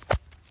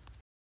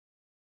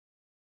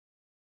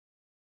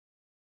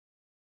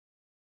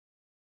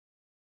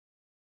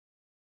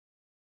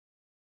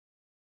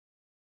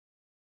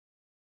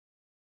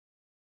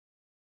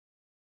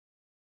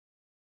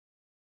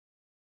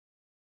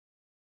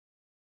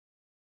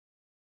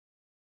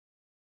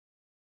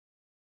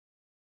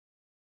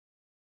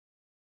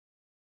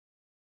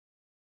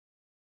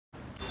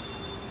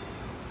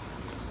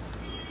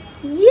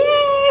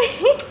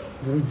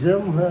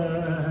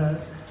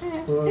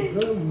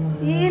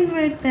 ಏನ್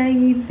ಮಾಡ್ತಾ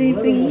ಇದ್ದೆ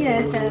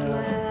ಪ್ರಿಯತಮ?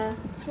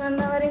 1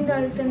 ಅವರಿಂದ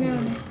ಅಳ್ತಾನೆ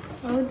ಅವನೇ.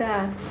 ಹೌದಾ?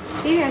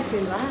 ಟಿವಿ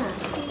ಹಾಕ್ತಿಲ್ವಾ?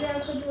 ಟಿವಿ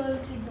ಹಾಕೋದು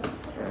ಅಳ್ತಿದ್ದ.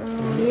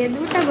 ಎದ್ದು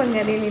ಊಟ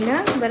ಬಂಗಾರಿ ನೀನು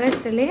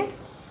ಬರೋಷ್ಟರಲ್ಲಿ.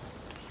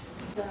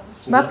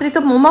 ಬಾ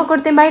ಪ್ರೀತು, ಮೊಮೋ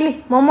ಕೊಡ್ತೀನಿ ಬಾಯ್ಲಿ.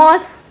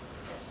 ಮೊಮೋಸ್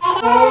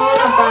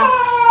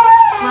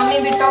ಮಮ್ಮಿ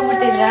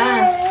ಬಿಟ್ಟೋಗ್ಬಿಟ್ಟಿದ್ರಾ?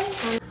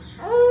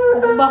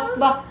 ಬಾ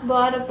ಬಾ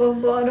ಬಾರಪ್ಪ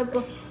ಬಾರಪ್ಪ.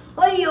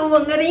 ಅಯ್ಯೋ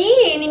ಬಂಗಾರಿ,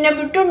 ನಿನ್ನ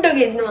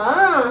ಬಿಟ್ಟುಂಟೋಗಿದ್ವಾ?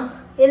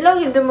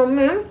 ಎಲ್ಲೋಗಿದ್ದೆ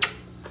ಮಮ್ಮಿ?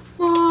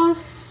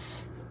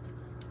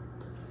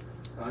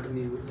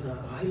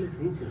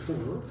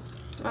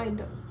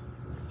 ಆಯ್ತು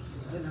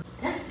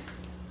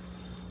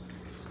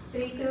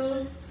ಪ್ರೀತು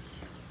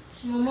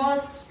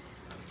ಮೊಮೋಸ್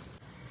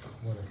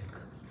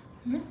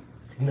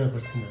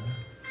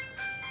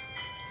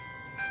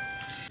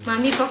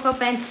ಮಮ್ಮಿ ಕೋಕೋ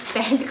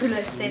ಪ್ಯಾಂಟ್ಗಳು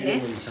ಅಷ್ಟೇ.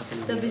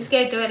 ಸೊ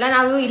ಬಿಸ್ಕೆಟು ಎಲ್ಲ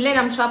ನಾವು ಇಲ್ಲೇ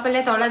ನಮ್ಮ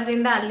ಶಾಪಲ್ಲೇ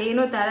ತೊಗೊಳೋದ್ರಿಂದ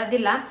ಅಲ್ಲೇನೂ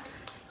ತರೋದಿಲ್ಲ.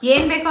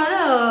 ಏನು ಬೇಕೋ ಅದು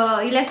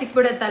ಇಲ್ಲೇ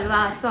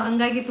ಸಿಕ್ಬಿಡುತ್ತಲ್ವಾ. ಸೊ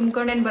ಹಾಗಾಗಿ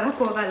ತುಂಬ್ಕೊಂಡೇನು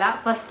ಬರೋಕ್ಕೆ ಹೋಗಲ್ಲ.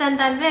 ಫಸ್ಟ್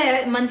ಅಂತಂದರೆ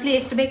ಮಂತ್ಲಿ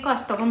ಎಷ್ಟು ಬೇಕೋ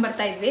ಅಷ್ಟು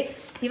ತೊಗೊಂಡ್ಬರ್ತಾ ಇದ್ವಿ,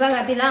 ಇವಾಗ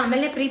ಅದಿಲ್ಲ.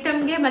 ಆಮೇಲೆ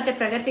ಪ್ರೀತಮ್ಗೆ ಮತ್ತು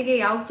ಪ್ರಗತಿಗೆ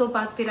ಯಾವ ಸೋಪ್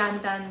ಹಾಕ್ತೀರಾ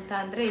ಅಂತ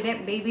ಅಂದರೆ ಇದೆ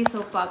ಬೇಬಿ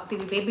ಸೋಪ್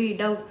ಹಾಕ್ತೀವಿ, ಬೇಬಿ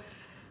ಡವ್.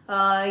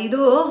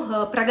 ಇದು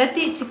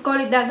ಪ್ರಗತಿ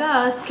ಚಿಕ್ಕವಳಿದ್ದಾಗ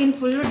ಸ್ಕಿನ್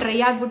ಫುಲ್ಲು ಡ್ರೈ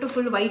ಆಗಿಬಿಟ್ಟು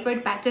ಫುಲ್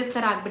ವೈಟ್ ಪ್ಯಾಚಸ್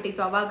ಥರ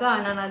ಆಗಿಬಿಟ್ಟಿತ್ತು. ಅವಾಗ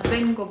ನನ್ನ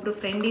ಹಸ್ಬೆಂಡ್ಗೆ ಒಬ್ಬರು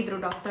ಫ್ರೆಂಡ್ ಇದ್ದರು,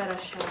 ಡಾಕ್ಟರ್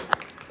ಹರ್ಷ ಅಂತ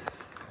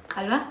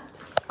ಅಲ್ವಾ,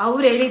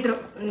 ಅವ್ರು ಹೇಳಿದರು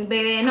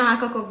ಬೇರೆ ಏನೋ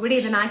ಹಾಕೋಕೆ ಹೋಗ್ಬಿಡಿ,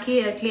 ಇದನ್ನು ಹಾಕಿ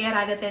ಕ್ಲಿಯರ್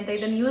ಆಗುತ್ತೆ ಅಂತ.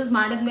 ಇದನ್ನು ಯೂಸ್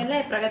ಮಾಡಿದ್ಮೇಲೆ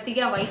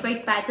ಪ್ರಗತಿಗೆ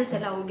ವೈಟ್ ಪ್ಯಾಚಸ್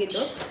ಎಲ್ಲ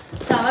ಹೋಗಿದ್ದು.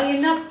 ಸೊ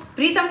ಅವಾಗಿಂದ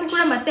ಪ್ರೀತಮ್ಗೂ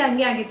ಕೂಡ ಮತ್ತೆ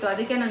ಹಂಗೆ ಆಗಿತ್ತು.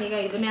 ಅದಕ್ಕೆ ನಾನೀಗ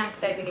ಇದನ್ನೇ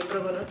ಹಾಕ್ತಾ ಇದ್ದೀನಿ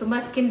ಇಬ್ರಿಗೂ. ತುಂಬ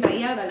ಸ್ಕಿನ್ ಡ್ರೈ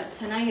ಆಗಲ್ಲ,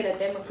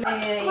 ಚೆನ್ನಾಗಿರುತ್ತೆ.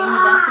 ಮಕ್ಕಳಿಗೆ ಏನು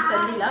ಜಾಸ್ತಿ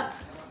ತಂದಿಲ್ಲ.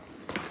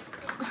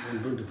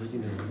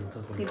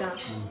 ಇದಾ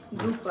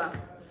ಧೂಪ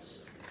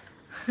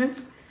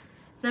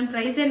ನಾನು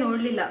ಪ್ರೈಸೇ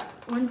ನೋಡಲಿಲ್ಲ.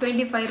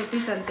 125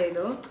 ರೂಪೀಸ್ ಅಂತ.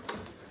 ಇದು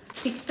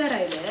ಸ್ಟಿಕ್ ಥರ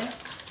ಇದೆ,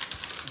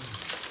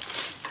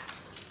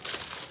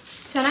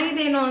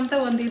 ಚೆನ್ನಾಗಿದೆ ಏನೋ ಅಂತ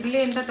ಒಂದು ಇರಲಿ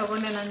ಅಂತ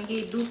ತೊಗೊಂಡೆ. ನನಗೆ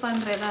ಈ ಧೂಪ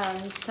ಅಂದರೆ ಎಲ್ಲ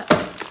ಇಷ್ಟ.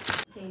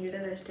 ಹಿಂಗೆ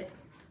ಇಡೋದಷ್ಟೇ,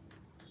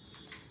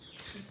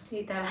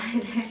 ಈ ಥರ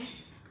ಇದೆ,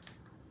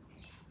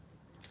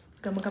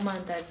 ಘಮ ಘಮ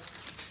ಅಂತ.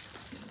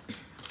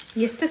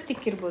 ಎಷ್ಟು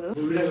ಸ್ಟಿಕ್ ಇರ್ಬೋದು?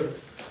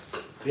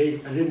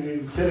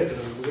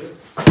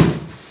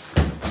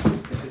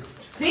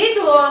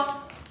 ಪ್ರೀತು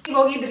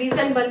ಹೋಗಿದ್ದು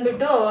ರೀಸನ್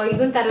ಬಂದ್ಬಿಟ್ಟು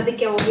ಇದನ್ನ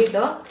ತರೋದಕ್ಕೆ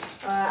ಹೋಗಿದ್ದು.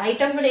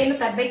 ಐಟಮ್ಗಳು ಏನು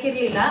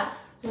ತರಬೇಕಿರ್ಲಿಲ್ಲ,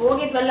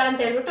 ಹೋಗಿದ್ವಲ್ಲ ಅಂತ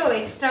ಹೇಳ್ಬಿಟ್ಟು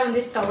ಎಕ್ಸ್ಟ್ರಾ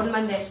ಒಂದಿಷ್ಟು ತಗೊಂಡ್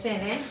ಬಂದೆ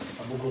ಅಷ್ಟೇನೆ.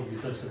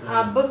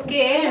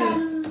 ಹಬ್ಬಕ್ಕೆ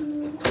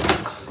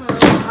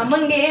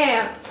ಅಮ್ಮಂಗೆ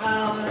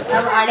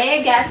ಹಳೆ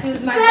ಗ್ಯಾಸ್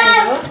ಯೂಸ್ ಮಾಡ್ತಾ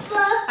ಇದ್ರು.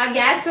 ಆ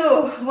ಗ್ಯಾಸು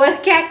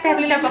ವರ್ಕೇ ಆಗ್ತಾ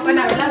ಇರ್ಲಿಲ್ಲ ಪಾಪ.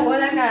 ನಾವೆಲ್ಲ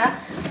ಹೋದಾಗ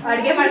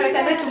ಅಡುಗೆ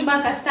ಮಾಡ್ಬೇಕಾದ್ರೆ ತುಂಬಾ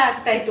ಕಷ್ಟ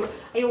ಆಗ್ತಾ ಇತ್ತು.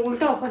 ಅಯ್ಯೋ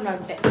ಉಲ್ಟಾ ಓಪನ್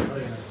ಮಾಡ್ಬಿಟ್ಟೆ.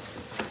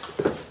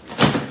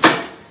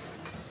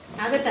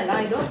 ಆಗತ್ತಲ್ಲ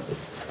ಇದು?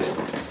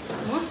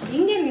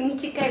 ಹಿಂಗೆ ನಿಮ್ಗೆ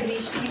ಚಿಕ್ಕ ಇದ್ರಿ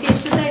ಇದು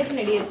ಎಷ್ಟು ಉದ್ದ ಇದ್ರೆ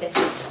ನಡೆಯುತ್ತೆ.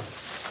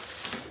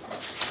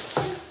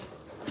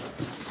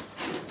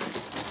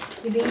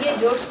 ಇದು ಹಿಂಗೆ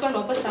ಜೋಡಿಸ್ಕೊಂಡು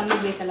ವಾಪಸ್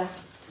ತಗೊಂಡ್ಬೇಕಲ್ಲ,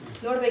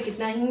 ನೋಡ್ಬೇಕಿತ್ತು.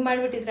 ನಾ ಹಿಂಗೆ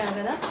ಮಾಡ್ಬಿಟ್ಟಿದ್ರೆ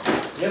ಆಗದ?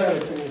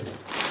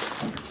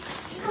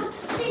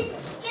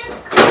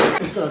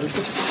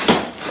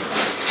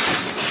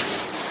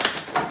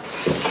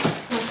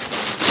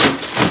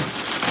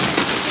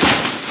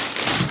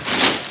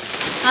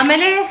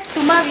 ಆಮೇಲೆ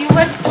ತುಂಬಾ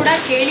ವ್ಯೂವರ್ಸ್ ಕೂಡ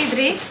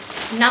ಕೇಳಿದ್ರಿ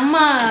ನಮ್ಮ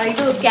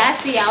ಇದು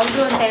ಗ್ಯಾಸ್ ಯಾವುದು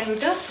ಅಂತ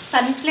ಹೇಳ್ಬಿಟ್ಟು.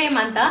 ಸನ್ಫ್ಲೇಮ್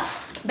ಅಂತ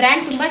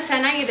ಬ್ರ್ಯಾಂಡ್ ತುಂಬ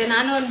ಚೆನ್ನಾಗಿದೆ.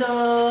 ನಾನು ಒಂದು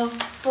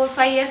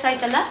 4-5 ಇಯರ್ಸ್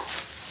ಆಯ್ತಲ್ಲ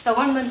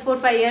ತೊಗೊಂಡು ಬಂದು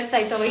 4-5 ಇಯರ್ಸ್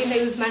ಆಯಿತು, ಅವಾಗಿಂದ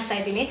ಯೂಸ್ ಮಾಡ್ತಾ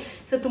ಇದ್ದೀನಿ.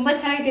 ಸೊ ತುಂಬ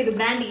ಚೆನ್ನಾಗಿದೆ ಇದು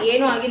ಬ್ರ್ಯಾಂಡ್,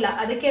 ಏನೂ ಆಗಿಲ್ಲ.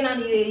 ಅದಕ್ಕೆ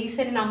ನಾನು ಈ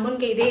ಸರಿ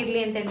ನಮ್ಮನಿಗೆ ಇದೇ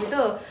ಇರಲಿ ಅಂತ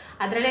ಹೇಳ್ಬಿಟ್ಟು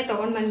ಅದರಲ್ಲೇ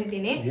ತೊಗೊಂಡು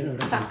ಬಂದಿದ್ದೀನಿ.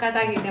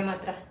 ಸಖತ್ತಾಗಿದೆ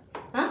ಮಾತ್ರ.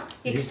 ಹಾಂ,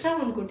 ಎಕ್ಸ್ಟ್ರಾ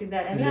ಒಂದು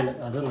ಕೊಟ್ಟಿದ್ದಾರೆ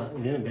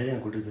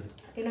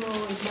ಏನೋ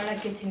ಇದು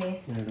ಮಾಡೋಕ್ಕೆ ಚಿನಿ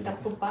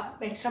ತಪ್ಪುಪ್ಪ,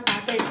 ಎಕ್ಸ್ಟ್ರಾ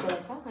ಪಾತ್ರೆ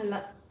ಇಟ್ಕೊಳಕ್ಕ ಅಲ್ಲ,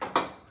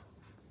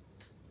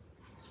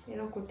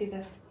 ಏನೋ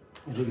ಕೊಟ್ಟಿದ್ದಾರೆ.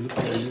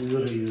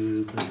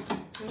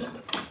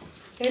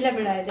 ಇಲ್ಲ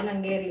ಬೇಡ, ಇದೆ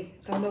ನನಗೆ ಇರಲಿ,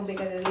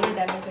 ತೊಗೊಂಡೋಗ್ಬೇಕಾದ್ರೆ ಎಲ್ಲಿ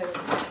ಡ್ಯಾಮೇಜ್ ಆಗುತ್ತೆ.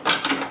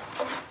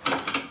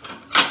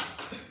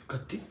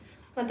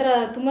 ಮಾತ್ರ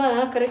ತುಂಬ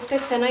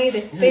ಕರೆಕ್ಟಾಗಿ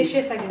ಚೆನ್ನಾಗಿದೆ,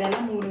 ಸ್ಪೇಷಿಯಸ್ ಆಗಿದೆ ಅಲ್ಲ,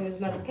 3 ಯೂಸ್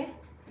ಮಾಡೋಕ್ಕೆ.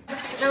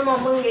 ನಮ್ಮ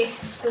ಅಮ್ಮಂಗೆ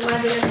ತುಂಬ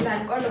ದಿನದಿಂದ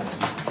ಅಂದ್ಕೊಂಡು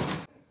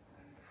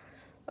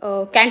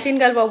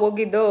ಕ್ಯಾಂಟೀನ್ಗಲ್ವಾ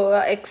ಹೋಗಿದ್ದು.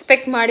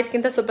 ಎಕ್ಸ್ಪೆಕ್ಟ್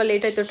ಮಾಡಿದ್ಕಿಂತ ಸ್ವಲ್ಪ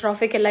ಲೇಟ್ ಆಯಿತು,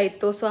 ಟ್ರಾಫಿಕ್ ಎಲ್ಲ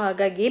ಇತ್ತು. ಸೊ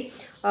ಹಾಗಾಗಿ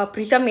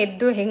ಪ್ರೀತಮ್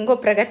ಎದ್ದು ಹೆಂಗೋ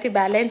ಪ್ರಗತಿ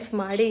ಬ್ಯಾಲೆನ್ಸ್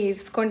ಮಾಡಿ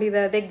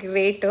ಇರಿಸ್ಕೊಂಡಿರೋದೇ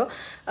ಗ್ರೇಟು.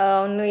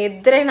 ಅವನು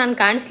ಎದ್ದರೆ ನಾನು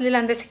ಕಾಣಿಸ್ಲಿಲ್ಲ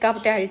ಅಂದರೆ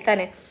ಸಿಕ್ಕಾಪಟ್ಟೆ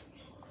ಅಳ್ತಾನೆ.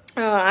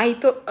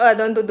 ಆಯಿತು,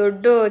 ಅದೊಂದು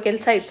ದೊಡ್ಡ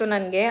ಕೆಲಸ ಇತ್ತು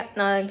ನನಗೆ.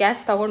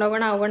 ಗ್ಯಾಸ್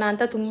ಹೋಗೋಣ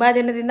ಅಂತ ತುಂಬ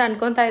ದಿನದಿಂದ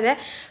ಅನ್ಕೊತಾ ಇದ್ದೆ,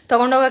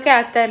 ತೊಗೊಂಡೋಗೋಕ್ಕೆ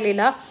ಆಗ್ತಾ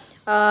ಇರಲಿಲ್ಲ.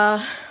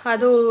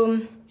 ಅದು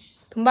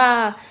ತುಂಬ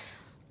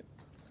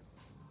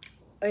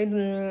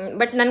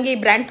ಬಟ್ ನನಗೆ ಈ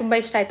ಬ್ರ್ಯಾಂಡ್ ತುಂಬ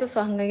ಇಷ್ಟ ಆಯಿತು. ಸೊ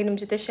ಹಾಗಾಗಿ ನಿಮ್ಮ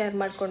ಜೊತೆ ಶೇರ್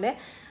ಮಾಡಿಕೊಂಡೆ.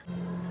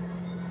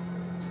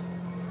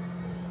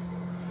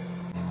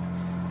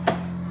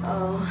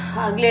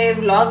 ಆಗಲೇ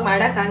ವ್ಲಾಗ್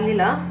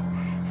ಮಾಡೋಕ್ಕಾಗಲಿಲ್ಲ,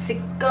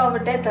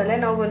 ಸಿಕ್ಕಾಬಟ್ಟೆ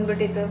ತಲೆನೋವು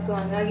ಬಂದುಬಿಟ್ಟಿತ್ತು. ಸೊ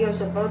ಹಾಗಾಗಿ ಒಂದು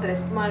ಸ್ವಲ್ಪ ಹೊತ್ತು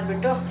ರೆಸ್ಟ್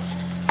ಮಾಡಿಬಿಟ್ಟು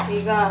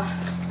ಈಗ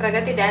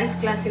ಪ್ರಗತಿ ಡ್ಯಾನ್ಸ್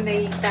ಕ್ಲಾಸಿಂದ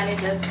ಈಗ ತಾನೇ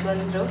ಜಸ್ಟ್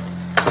ಬಂದರು.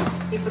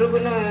 ಇಬ್ರಿಗೂ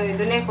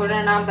ಇದನ್ನೇ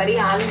ಕೊಡೋಣ, ಬರೀ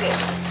ಹಾಲಿಗೆ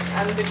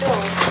ಅಂದ್ಬಿಟ್ಟು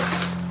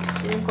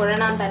ಇದನ್ನು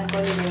ಕೊಡೋಣ ಅಂತ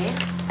ಅಂದ್ಕೊಂಡಿದ್ದೀನಿ.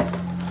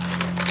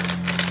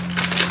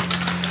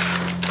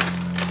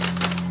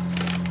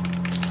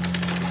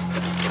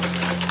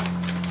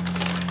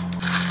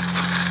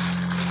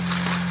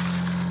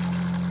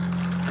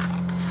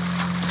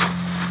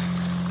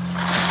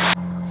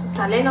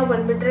 ತಲೆನೋವು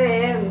ಬಂದ್ಬಿಟ್ರೆ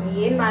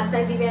ಏನು ಮಾಡ್ತಾ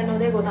ಇದ್ದೀವಿ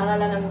ಅನ್ನೋದೇ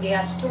ಗೊತ್ತಾಗಲ್ಲ ನಮಗೆ.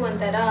 ಅಷ್ಟು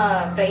ಒಂಥರ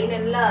ಬ್ರೈನ್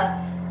ಎಲ್ಲ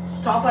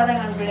ಸ್ಟಾಪ್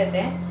ಆದಂಗೆ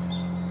ಆಗಿಬಿಡುತ್ತೆ.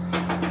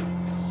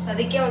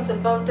 ಅದಕ್ಕೆ ಒಂದು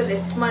ಸ್ವಲ್ಪ ಹೊತ್ತು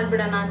ರೆಸ್ಟ್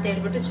ಮಾಡಿಬಿಡೋಣ ಅಂತ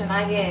ಹೇಳ್ಬಿಟ್ಟು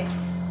ಚೆನ್ನಾಗಿ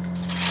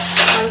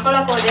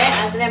ಮಲ್ಕೊಳಕ್ಕೆ ಹೋದೆ.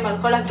 ಆದರೆ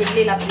ಮಲ್ಕೊಳಕ್ಕೆ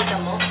ಬಿಡಲಿಲ್ಲ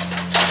ಪ್ರೀತಮ್ಮು.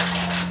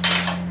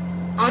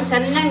 ಅವ್ನು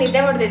ಚೆನ್ನಾಗಿ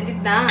ನಿದ್ದೆ ಹೊಡೆದು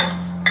ಎದ್ದಿದ್ದ.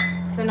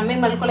 ಸೊ ನಮಗೆ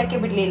ಮಲ್ಕೊಳಕ್ಕೆ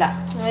ಬಿಡಲಿಲ್ಲ.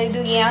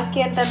 ಇದು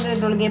ಯಾಕೆ ಅಂತಂದರೆ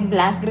ಇದ್ರೊಳಗೆ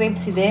ಬ್ಲ್ಯಾಕ್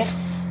ಗ್ರೇಪ್ಸ್ ಇದೆ,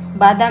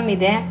 ಬಾದಾಮ್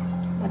ಇದೆ,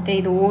 ಮತ್ತು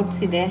ಇದು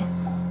ಓಟ್ಸ್ ಇದೆ.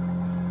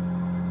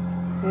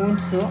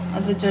 ಓಟ್ಸು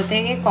ಅದ್ರ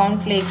ಜೊತೆಗೆ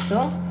ಕಾರ್ನ್ಫ್ಲೇಕ್ಸು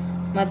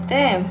ಮತ್ತು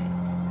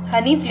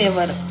ಹನಿ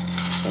ಫ್ಲೇವರು,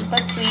 ಸ್ವಲ್ಪ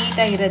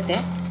ಸ್ವೀಟಾಗಿರುತ್ತೆ.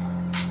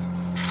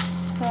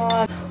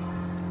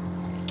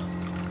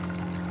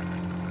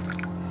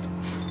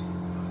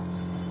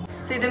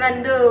 ಸೊ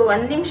ಇದನ್ನೊಂದು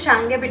 1 ನಿಮಿಷ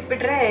ಹಂಗೆ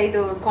ಬಿಟ್ಬಿಟ್ರೆ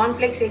ಇದು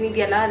ಕಾರ್ನ್ಫ್ಲೇಕ್ಸ್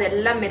ಏನಿದೆಯಲ್ಲ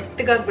ಅದೆಲ್ಲ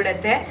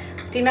ಮೆತ್ತಗಾಗ್ಬಿಡತ್ತೆ.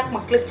 ತಿನ್ನಕ್ಕೆ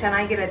ಮಕ್ಳಿಗೆ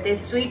ಚೆನ್ನಾಗಿರುತ್ತೆ.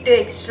 ಸ್ವೀಟ್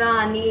ಎಕ್ಸ್ಟ್ರಾ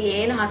ಹನಿ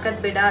ಏನು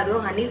ಹಾಕೋದು ಬೇಡ, ಅದು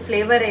ಹನಿ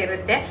ಫ್ಲೇವರೇ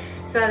ಇರುತ್ತೆ.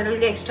 ಸೊ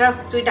ಅದರೊಳಗೆ ಎಕ್ಸ್ಟ್ರಾ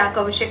ಸ್ವೀಟ್ ಹಾಕೋ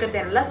ಅವಶ್ಯಕತೆ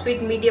ಇರಲ್ಲ.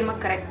 ಸ್ವೀಟ್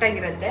ಮೀಡಿಯಮಾಗಿ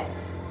ಕರೆಕ್ಟಾಗಿರುತ್ತೆ.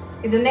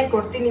 ಇದನ್ನೇ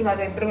ಕೊಡ್ತೀನಿ ಇವಾಗ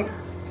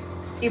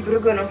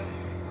ಇಬ್ರಿಗೂ.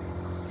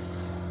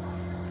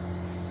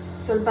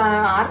 ಸ್ವಲ್ಪ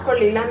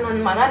ಆರ್ಕೊಳ್ಳಿಲ್ಲ,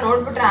 ನನ್ನ ಮಗ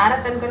ನೋಡ್ಬಿಟ್ರೆ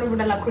ಆರತ್ ಅನ್ಕೊಂಡು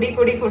ಬಿಡಲ್ಲ, ಕುಡಿ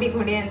ಕುಡಿ ಕುಡಿ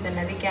ಕುಡಿ ಅಂತಾನೆ.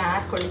 ಅದಕ್ಕೆ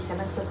ಆರ್ಕೊಳ್ಳಿ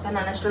ಚೆನ್ನಾಗಿ ಸ್ವಲ್ಪ.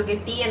 ನಾನು ಅಷ್ಟೊಳಗೆ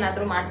ಟೀ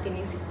ಏನಾದರೂ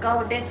ಮಾಡ್ತೀನಿ.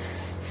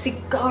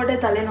 ಸಿಕ್ಕಾಬಟ್ಟೆ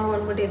ತಲೆನೋವು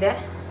ಬಂದ್ಬಿಟ್ಟಿದೆ.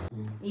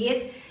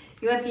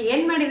 ಇವತ್ತು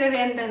ಏನು ಮಾಡಿದ್ದಾರೆ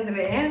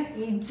ಅಂತಂದರೆ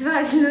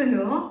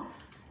ನಿಜವಾಗ್ಲೂ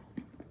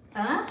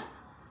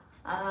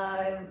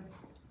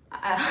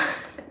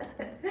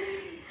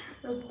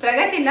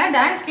ಪ್ರಗತಿನ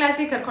ಡ್ಯಾನ್ಸ್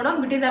ಕ್ಲಾಸಿಗೆ ಕರ್ಕೊಂಡೋಗಿ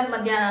ಬಿಟ್ಟಿದ್ದಾರೆ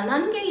ಮಧ್ಯಾಹ್ನ.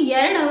 ನನಗೆ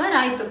 2 ಅವರ್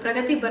ಆಯಿತು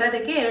ಪ್ರಗತಿ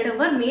ಬರೋದಕ್ಕೆ, 2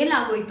 ಅವರ್ ಮೇಲೆ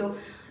ಆಗೋಯ್ತು.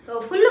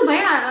 ಫುಲ್ಲು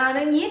ಭಯ.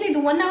 ನಂಗೆ ಏನಿದು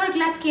 1 ಅವರ್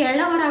ಕ್ಲಾಸ್ಗೆ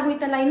 2 ಅವರ್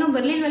ಆಗೋಯ್ತಲ್ಲ, ಇನ್ನೂ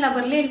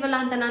ಬರಲಿಲ್ವಲ್ಲ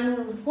ಅಂತ ನಾನು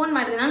ಫೋನ್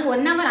ಮಾಡಿದೆ. ನನಗೆ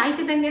 1 ಅವರ್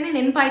ಆಯ್ತಿದ್ದಂಗೆ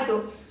ನೆನಪಾಯಿತು.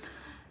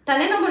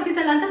 ತಲೆನೋವು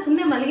ಬರ್ತಿತ್ತಲ್ಲ ಅಂತ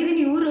ಸುಮ್ಮನೆ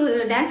ಮಲಗಿದ್ದೀನಿ. ಇವರು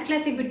ಡ್ಯಾನ್ಸ್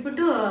ಕ್ಲಾಸಿಗೆ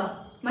ಬಿಟ್ಬಿಟ್ಟು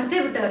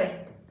ಮರ್ತೇ ಬಿಟ್ಟವ್ರೆ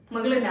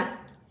ಮಗಳನ್ನ.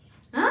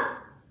 ಹಾಂ,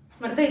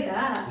 ಮರ್ತೋಯ್ತಾ?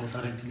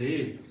 ಸರ್ ಆ್ಯಕ್ಚುಲಿ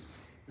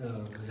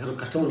ಯಾರೋ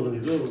ಕಸ್ಟಮರ್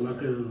ಬಂದಿದ್ರು,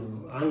 4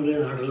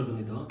 ಆನ್ಲೈನ್ ಆರ್ಡರ್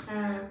ಬಂದಿದ್ದು.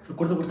 ಸೊ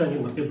ಕೊಡ್ತಾ ಹಂಗೆ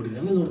ಮರ್ತೇ ಬಿಟ್ಟಿದ್ದೆ.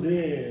 ಆಮೇಲೆ ನೋಡ್ತೀನಿ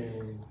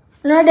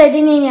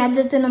ನೋಡಿ ನೀನು ಯಾರ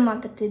ಜೊತೆ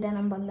ಮಾತಾಡ್ತಿದ್ದೆ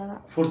ನಮ್ಮ ಬಂದಾಗ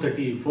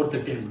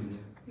 4:30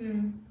 ಆಗಿಬಿಟ್ಟಿದೆ.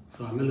 ಸೊ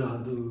ಆಮೇಲೆ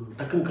ಅದು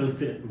ಟಕ್ಕನ್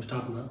ಕಳಿಸ್ತೆ ನಮ್ಮ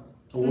ಸ್ಟಾಫ್ನ.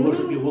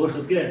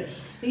 ಹೋಗೋಷ್ಟೊತ್ತಿಗೆ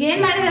ಏನ್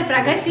ಮಾಡಿದೆ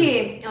ಪ್ರಗತಿ,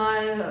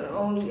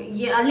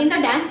 ಅಲ್ಲಿಂದ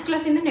ಡ್ಯಾನ್ಸ್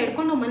ಕ್ಲಾಸಿಂದ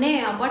ನಡ್ಕೊಂಡು ಮನೆ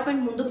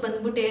ಅಪಾರ್ಟ್ಮೆಂಟ್ ಮುಂದಕ್ಕೆ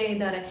ಬಂದ್ಬಿಟ್ಟೇ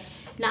ಇದ್ದಾರೆ.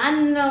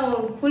 ನಾನು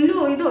ಫುಲ್ಲು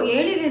ಇದು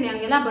ಹೇಳಿದ್ದೀನಿ,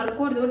 ಹಂಗೆಲ್ಲ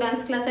ಬರ್ಕೂಡ್ದು,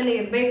 ಡ್ಯಾನ್ಸ್ ಕ್ಲಾಸಲ್ಲಿ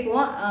ಇರಬೇಕು,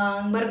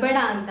 ಬರಬೇಡ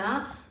ಅಂತ.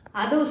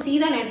 ಅದು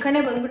ಸೀದಾ ನಡ್ಕೊಂಡೇ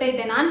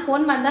ಬಂದ್ಬಿಟ್ಟೈತೆ. ನಾನು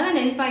ಫೋನ್ ಮಾಡಿದಾಗ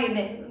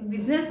ನೆನಪಾಗಿದೆ.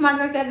 ಬಿಸ್ನೆಸ್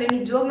ಮಾಡಬೇಕಾದ್ರೆ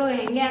ನಿಜವಾಗ್ಲೂ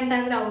ಹೆಂಗೆ ಅಂತ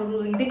ಅಂದರೆ ಅವರು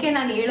ಇದಕ್ಕೆ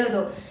ನಾನು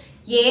ಹೇಳೋದು,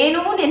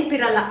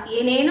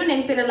 ಏನೇನೂ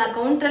ನೆನಪಿರಲ್ಲ.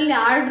 ಕೌಂಟ್ರಲ್ಲಿ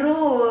ಆರ್ಡ್ರು,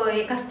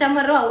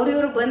 ಕಸ್ಟಮರು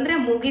ಇವರು ಬಂದರೆ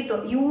ಮುಗೀತು.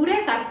 ಇವರೇ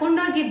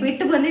ಕರ್ಕೊಂಡೋಗಿ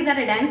ಬಿಟ್ಟು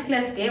ಬಂದಿದ್ದಾರೆ ಡ್ಯಾನ್ಸ್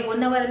ಕ್ಲಾಸ್ಗೆ.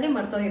 1 ಅವರಲ್ಲಿ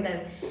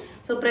ಮರ್ತೋಗಿದ್ದಾರೆ.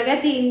 ಸೊ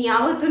ಪ್ರಗತಿ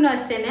ಇನ್ಯಾವತ್ತೂ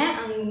ಅಷ್ಟೇ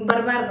ಹಂಗೆ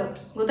ಬರಬಾರ್ದು,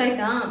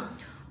 ಗೊತ್ತಾಯ್ತಾ?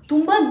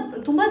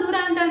 ತುಂಬ ದೂರ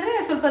ಅಂತಂದರೆ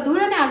ಸ್ವಲ್ಪ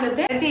ದೂರನೇ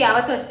ಆಗುತ್ತೆ. ಪ್ರಗತಿ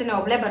ಯಾವತ್ತೂ ಅಷ್ಟೇ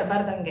ಒಬ್ಳೇ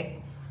ಬರಬಾರ್ದಂಗೆ.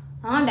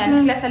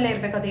 ಡ್ಯಾನ್ಸ್ ಕ್ಲಾಸಲ್ಲೇ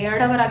ಇರಬೇಕು. ಅದು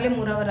 2 ಅವರ್ ಆಗಲಿ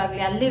 3 ಅವರ್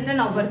ಆಗಲಿ ಅಲ್ಲಿದ್ರೆ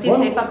ನಾವು ಬರ್ತೀವಿ,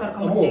 ಸೇಫಾಗಿ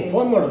ಕರ್ಕೊಂಡ್ಬರ್ತೀವಿ.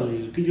 ಫೋನ್ ಮಾಡೋದು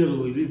ಟೀಚರು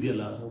ಇದು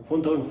ಇದೆಯಲ್ಲ,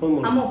 ಫೋನ್ ತಗೊಂಡು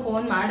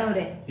ಫೋನ್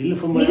ಮಾಡೋರೆ. ಇಲ್ಲಿ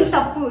ಫೋನ್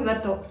ತಪ್ಪು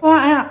ಇವತ್ತು.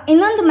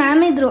 ಇನ್ನೊಂದು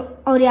ಮ್ಯಾಮ್ ಇದ್ರು,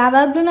 ಅವ್ರು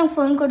ಯಾವಾಗ್ಲೂ ನಂಗೆ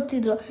ಫೋನ್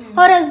ಕೊಡ್ತಿದ್ರು.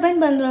 ಅವ್ರ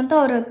ಹಸ್ಬೆಂಡ್ ಬಂದ್ರು ಅಂತ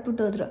ಅವ್ರು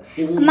ಹತ್ಬಿಟ್ಟೋದ್ರು.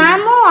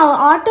 ಮ್ಯಾಮು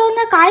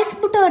ಆಟೋನ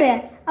ಕಾಯಿಸ್ಬಿಟ್ಟವ್ರೆ.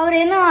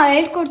 ಅವ್ರೇನೋ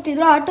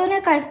ಹೇಳ್ಕೊಡ್ತಿದ್ರು, ಆಟೋನೇ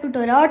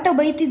ಕಾಯಿಸ್ಬಿಟ್ಟವ್ರೆ. ಆಟೋ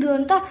ಬೈತಿದ್ರು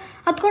ಅಂತ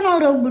ಹತ್ಕೊಂಡು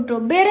ಅವ್ರು ಹೋಗ್ಬಿಟ್ರು.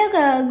 ಬೇರೆ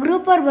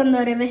ಗ್ರೂಪ್ ಅವ್ರು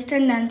ಬಂದವ್ರೆ,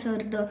 ವೆಸ್ಟರ್ನ್ ಡ್ಯಾನ್ಸ್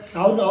ಅವ್ರದ್ದು.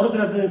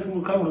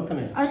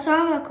 ಅವ್ರು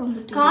ಸಾಂಗ್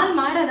ಹಾಕೊಂಡ್ಬಿಟ್ಟು ಕಾಲ್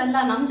ಮಾಡೋದಲ್ಲ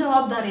ನಮ್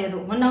ಜವಾಬ್ದಾರಿ. ಅದು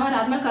 1 ಅವರ್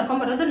ಆದ್ಮೇಲೆ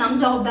ಕರ್ಕೊಂಡ್ ಬರೋದು ನಮ್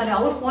ಜವಾಬ್ದಾರಿ.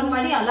 ಅವ್ರು ಫೋನ್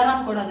ಮಾಡಿ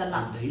ಅಲಾರಾಮ್ ಕೊಡೋದಲ್ಲ.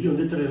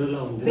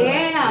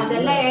 ಬೇಡ,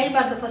 ಅದೆಲ್ಲ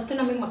ಹೇಳ್ಬಾರ್ದು. ಫಸ್ಟ್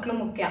ನಮಗ್ ಮಕ್ಳು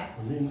ಮುಖ್ಯ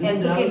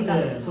ಕೆಲ್ಸಕ್ಕಿಂತ.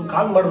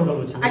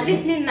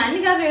 ಅಟ್ಲೀಸ್ಟ್ ನೀನ್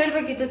ನನಗಾದ್ರೂ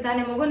ಹೇಳ್ಬೇಕಿತ್ತು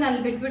ತಾನೇ. ಮಗುನ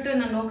ಅಲ್ಲಿ ಬಿಟ್ಬಿಟ್ಟು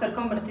ನಾನು ಹೋಗಿ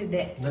ಕರ್ಕೊಂಡ್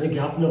ಬರ್ತಿದ್ದೆ.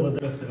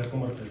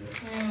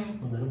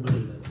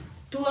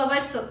 2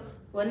 ಅವರ್ಸ್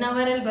 1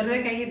 ಅವರಲ್ಲಿ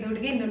ಬರ್ಬೇಕಾಗಿದ್ದು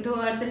ಹುಡುಗಿ 2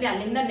 ಅವರ್ಸ್ ಅಲ್ಲಿ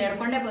ಅಲ್ಲಿಂದ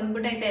ನಡ್ಕೊಂಡೇ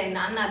ಬಂದ್ಬಿಟ್ಟೈತೆ.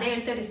 ನಾನು ಅದೇ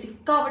ಹೇಳ್ತಾ ಇದ್ದೆ,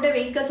 ಸಿಕ್ಕಾಪಟ್ಟೆ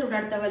ವೆಹಿಕಲ್ಸ್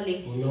ಓಡಾಡ್ತಾವಲ್ಲಿ.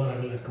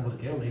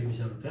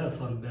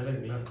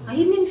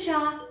 5 ನಿಮಿಷ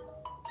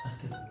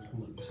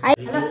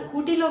ಅಲ್ಲ,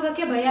 ಸ್ಕೂಟಿಲಿ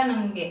ಹೋಗಕ್ಕೆ ಭಯ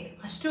ನಮ್ಗೆ.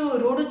 ಅಷ್ಟು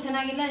ರೋಡು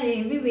ಚೆನ್ನಾಗಿಲ್ಲ,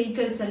 ಹೆವಿ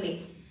ವೆಹಿಕಲ್ಸ್ ಅಲ್ಲಿ.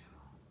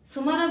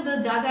 ಸುಮಾರದ್ದು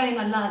ಜಾಗ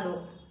ಏನಲ್ಲ ಅದು,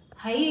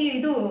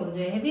 ಇದು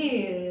ಹೆವಿ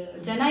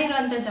ಜನ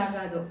ಇರೋಂಥ ಜಾಗ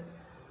ಅದು.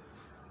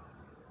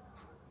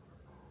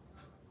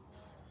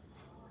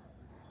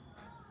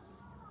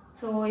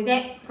 ಸೊ ಇದೇ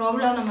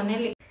ಪ್ರಾಬ್ಲಮ್ ನಮ್ಮ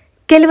ಮನೇಲಿ.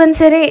 ಕೆಲವೊಂದು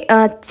ಸರಿ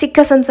ಚಿಕ್ಕ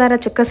ಸಂಸಾರ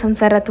ಚೊಕ್ಕ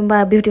ಸಂಸಾರ ತುಂಬ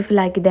ಬ್ಯೂಟಿಫುಲ್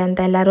ಆಗಿದೆ ಅಂತ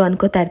ಎಲ್ಲರೂ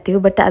ಅನ್ಕೋತಾ ಇರ್ತೀವಿ.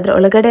 ಬಟ್ ಅದ್ರ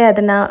ಒಳಗಡೆ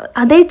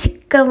ಅದೇ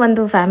ಚಿಕ್ಕ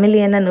ಒಂದು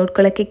ಫ್ಯಾಮಿಲಿಯನ್ನು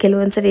ನೋಡ್ಕೊಳ್ಳೋಕ್ಕೆ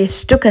ಕೆಲವೊಂದು ಸರಿ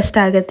ಎಷ್ಟು ಕಷ್ಟ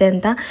ಆಗುತ್ತೆ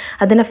ಅಂತ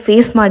ಅದನ್ನು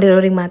ಫೇಸ್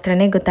ಮಾಡಿರೋರಿಗೆ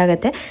ಮಾತ್ರನೇ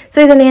ಗೊತ್ತಾಗುತ್ತೆ. ಸೊ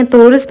ಇದನ್ನು ಏನು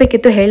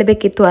ತೋರಿಸ್ಬೇಕಿತ್ತು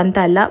ಹೇಳಬೇಕಿತ್ತು ಅಂತ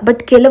ಅಲ್ಲ,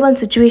 ಬಟ್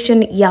ಕೆಲವೊಂದು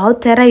ಸಿಚುವೇಶನ್ ಯಾವ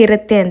ಥರ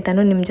ಇರುತ್ತೆ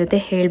ಅಂತಲೂ ನಿಮ್ಮ ಜೊತೆ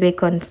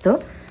ಹೇಳಬೇಕು ಅನಿಸ್ತು.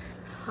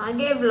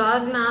 ಹಾಗೆ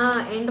ವ್ಲಾಗ್ನ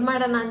ಎಂಡ್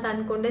ಮಾಡೋಣ ಅಂತ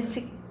ಅಂದ್ಕೊಂಡೆ.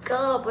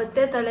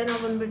 ಸಿಕ್ಕಾಪಟ್ಟೆ ತಲೆನೋವು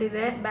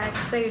ಬಂದುಬಿಟ್ಟಿದೆ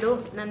ಬ್ಯಾಕ್ ಸೈಡು.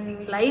 ನನ್ನ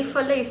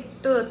ಲೈಫಲ್ಲೇ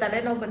ಇಷ್ಟು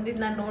ತಲೆನೋವು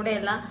ಬಂದಿದ್ದು ನಾನು ನೋಡೇ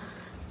ಇಲ್ಲ.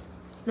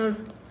 ನೋಡು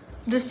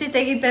ದೃಷ್ಟಿ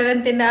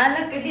ತೆಗಿತಾರಂತೆ.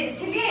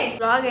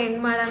 ವ್ಲಾಗ್ ಎಂಡ್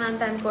ಮಾಡೋಣ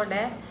ಅಂತ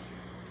ಅಂದ್ಕೊಂಡೆ.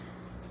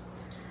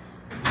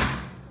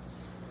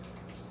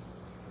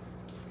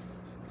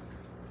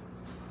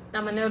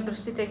 ನಮ್ಮ ಮನೆಯವ್ರು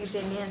ದೃಷ್ಟಿ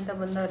ತೆಗಿತೀನಿ ಅಂತ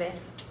ಬಂದವ್ರೆ.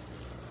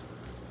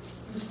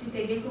 ದೃಷ್ಟಿ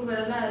ತೆಗಿಯಕ್ಕೂ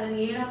ಬರಲ್ಲ, ಅದನ್ನ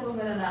ಹೇಳಕ್ಕೂ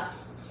ಬರಲ್ಲ.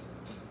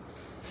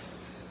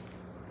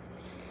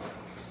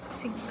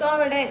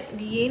 ಸಿಕ್ಕಾಬಡೆ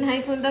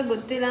ಏನಾಯ್ತು ಅಂತ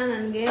ಗೊತ್ತಿಲ್ಲ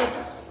ನನಗೆ,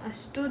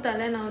 ಅಷ್ಟು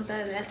ತಲೆ ನೋವ್ತಾ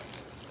ಇದೆ.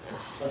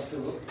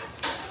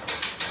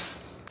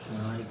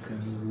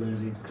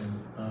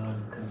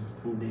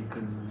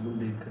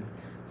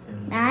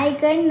 ನಾಯಿ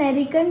ಕಣ್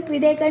ನರಿ ಕಣ್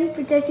ಪಿದೆ ಕಣ್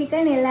ಪಿಚಾಸಿ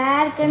ಕಣ್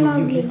ಎಲ್ಲಾರ ಕಣ್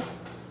ಹೋಗ್ಲಿ.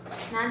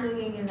 ನಾನು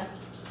ಹೋಗಿಲ್ಲ.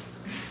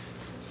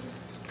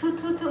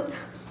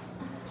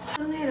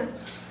 ಸುಮ್ಮನೆ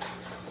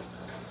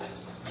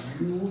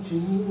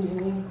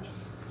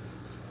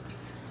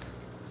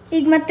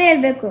ಈಗ ಮತ್ತೆ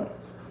ಹೇಳ್ಬೇಕು.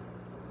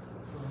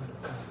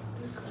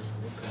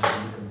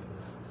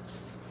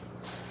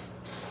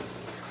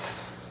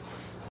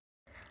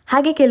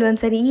 ಹಾಗೆ ಕೆಲವೊಂದು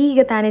ಸರಿ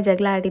ಈಗ ತಾನೇ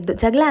ಜಗಳ ಆಡಿದ್ದು,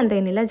 ಜಗಳ ಅಂತ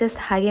ಏನಿಲ್ಲ, ಜಸ್ಟ್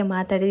ಹಾಗೆ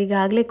ಮಾತಾಡಿದ್ದು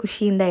ಈಗಾಗಲೇ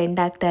ಖುಷಿಯಿಂದ ಎಂಡ್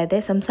ಆಗ್ತಾ ಇದೆ.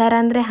 ಸಂಸಾರ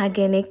ಅಂದರೆ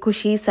ಹಾಗೇನೆ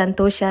ಖುಷಿ,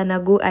 ಸಂತೋಷ,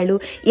 ನಗು, ಅಳು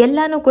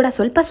ಎಲ್ಲನೂ ಕೂಡ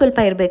ಸ್ವಲ್ಪ ಸ್ವಲ್ಪ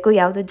ಇರಬೇಕು,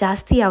 ಯಾವುದು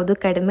ಜಾಸ್ತಿ ಯಾವುದು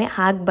ಕಡಿಮೆ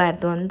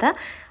ಆಗಬಾರ್ದು ಅಂತ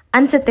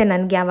ಅನಿಸುತ್ತೆ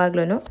ನನಗೆ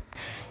ಯಾವಾಗ್ಲೂ.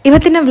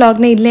 ಇವತ್ತಿನ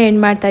ವ್ಲಾಗ್ನ ಇಲ್ಲೇ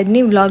ಎಂಡ್ ಮಾಡ್ತಾ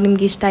ಇದ್ದೀನಿ. ವ್ಲಾಗ್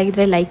ನಿಮ್ಗೆ ಇಷ್ಟ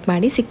ಆಗಿದ್ರೆ ಲೈಕ್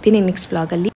ಮಾಡಿ. ಸಿಗ್ತೀನಿ ನೆಕ್ಸ್ಟ್ ವ್ಲಾಗಲ್ಲಿ.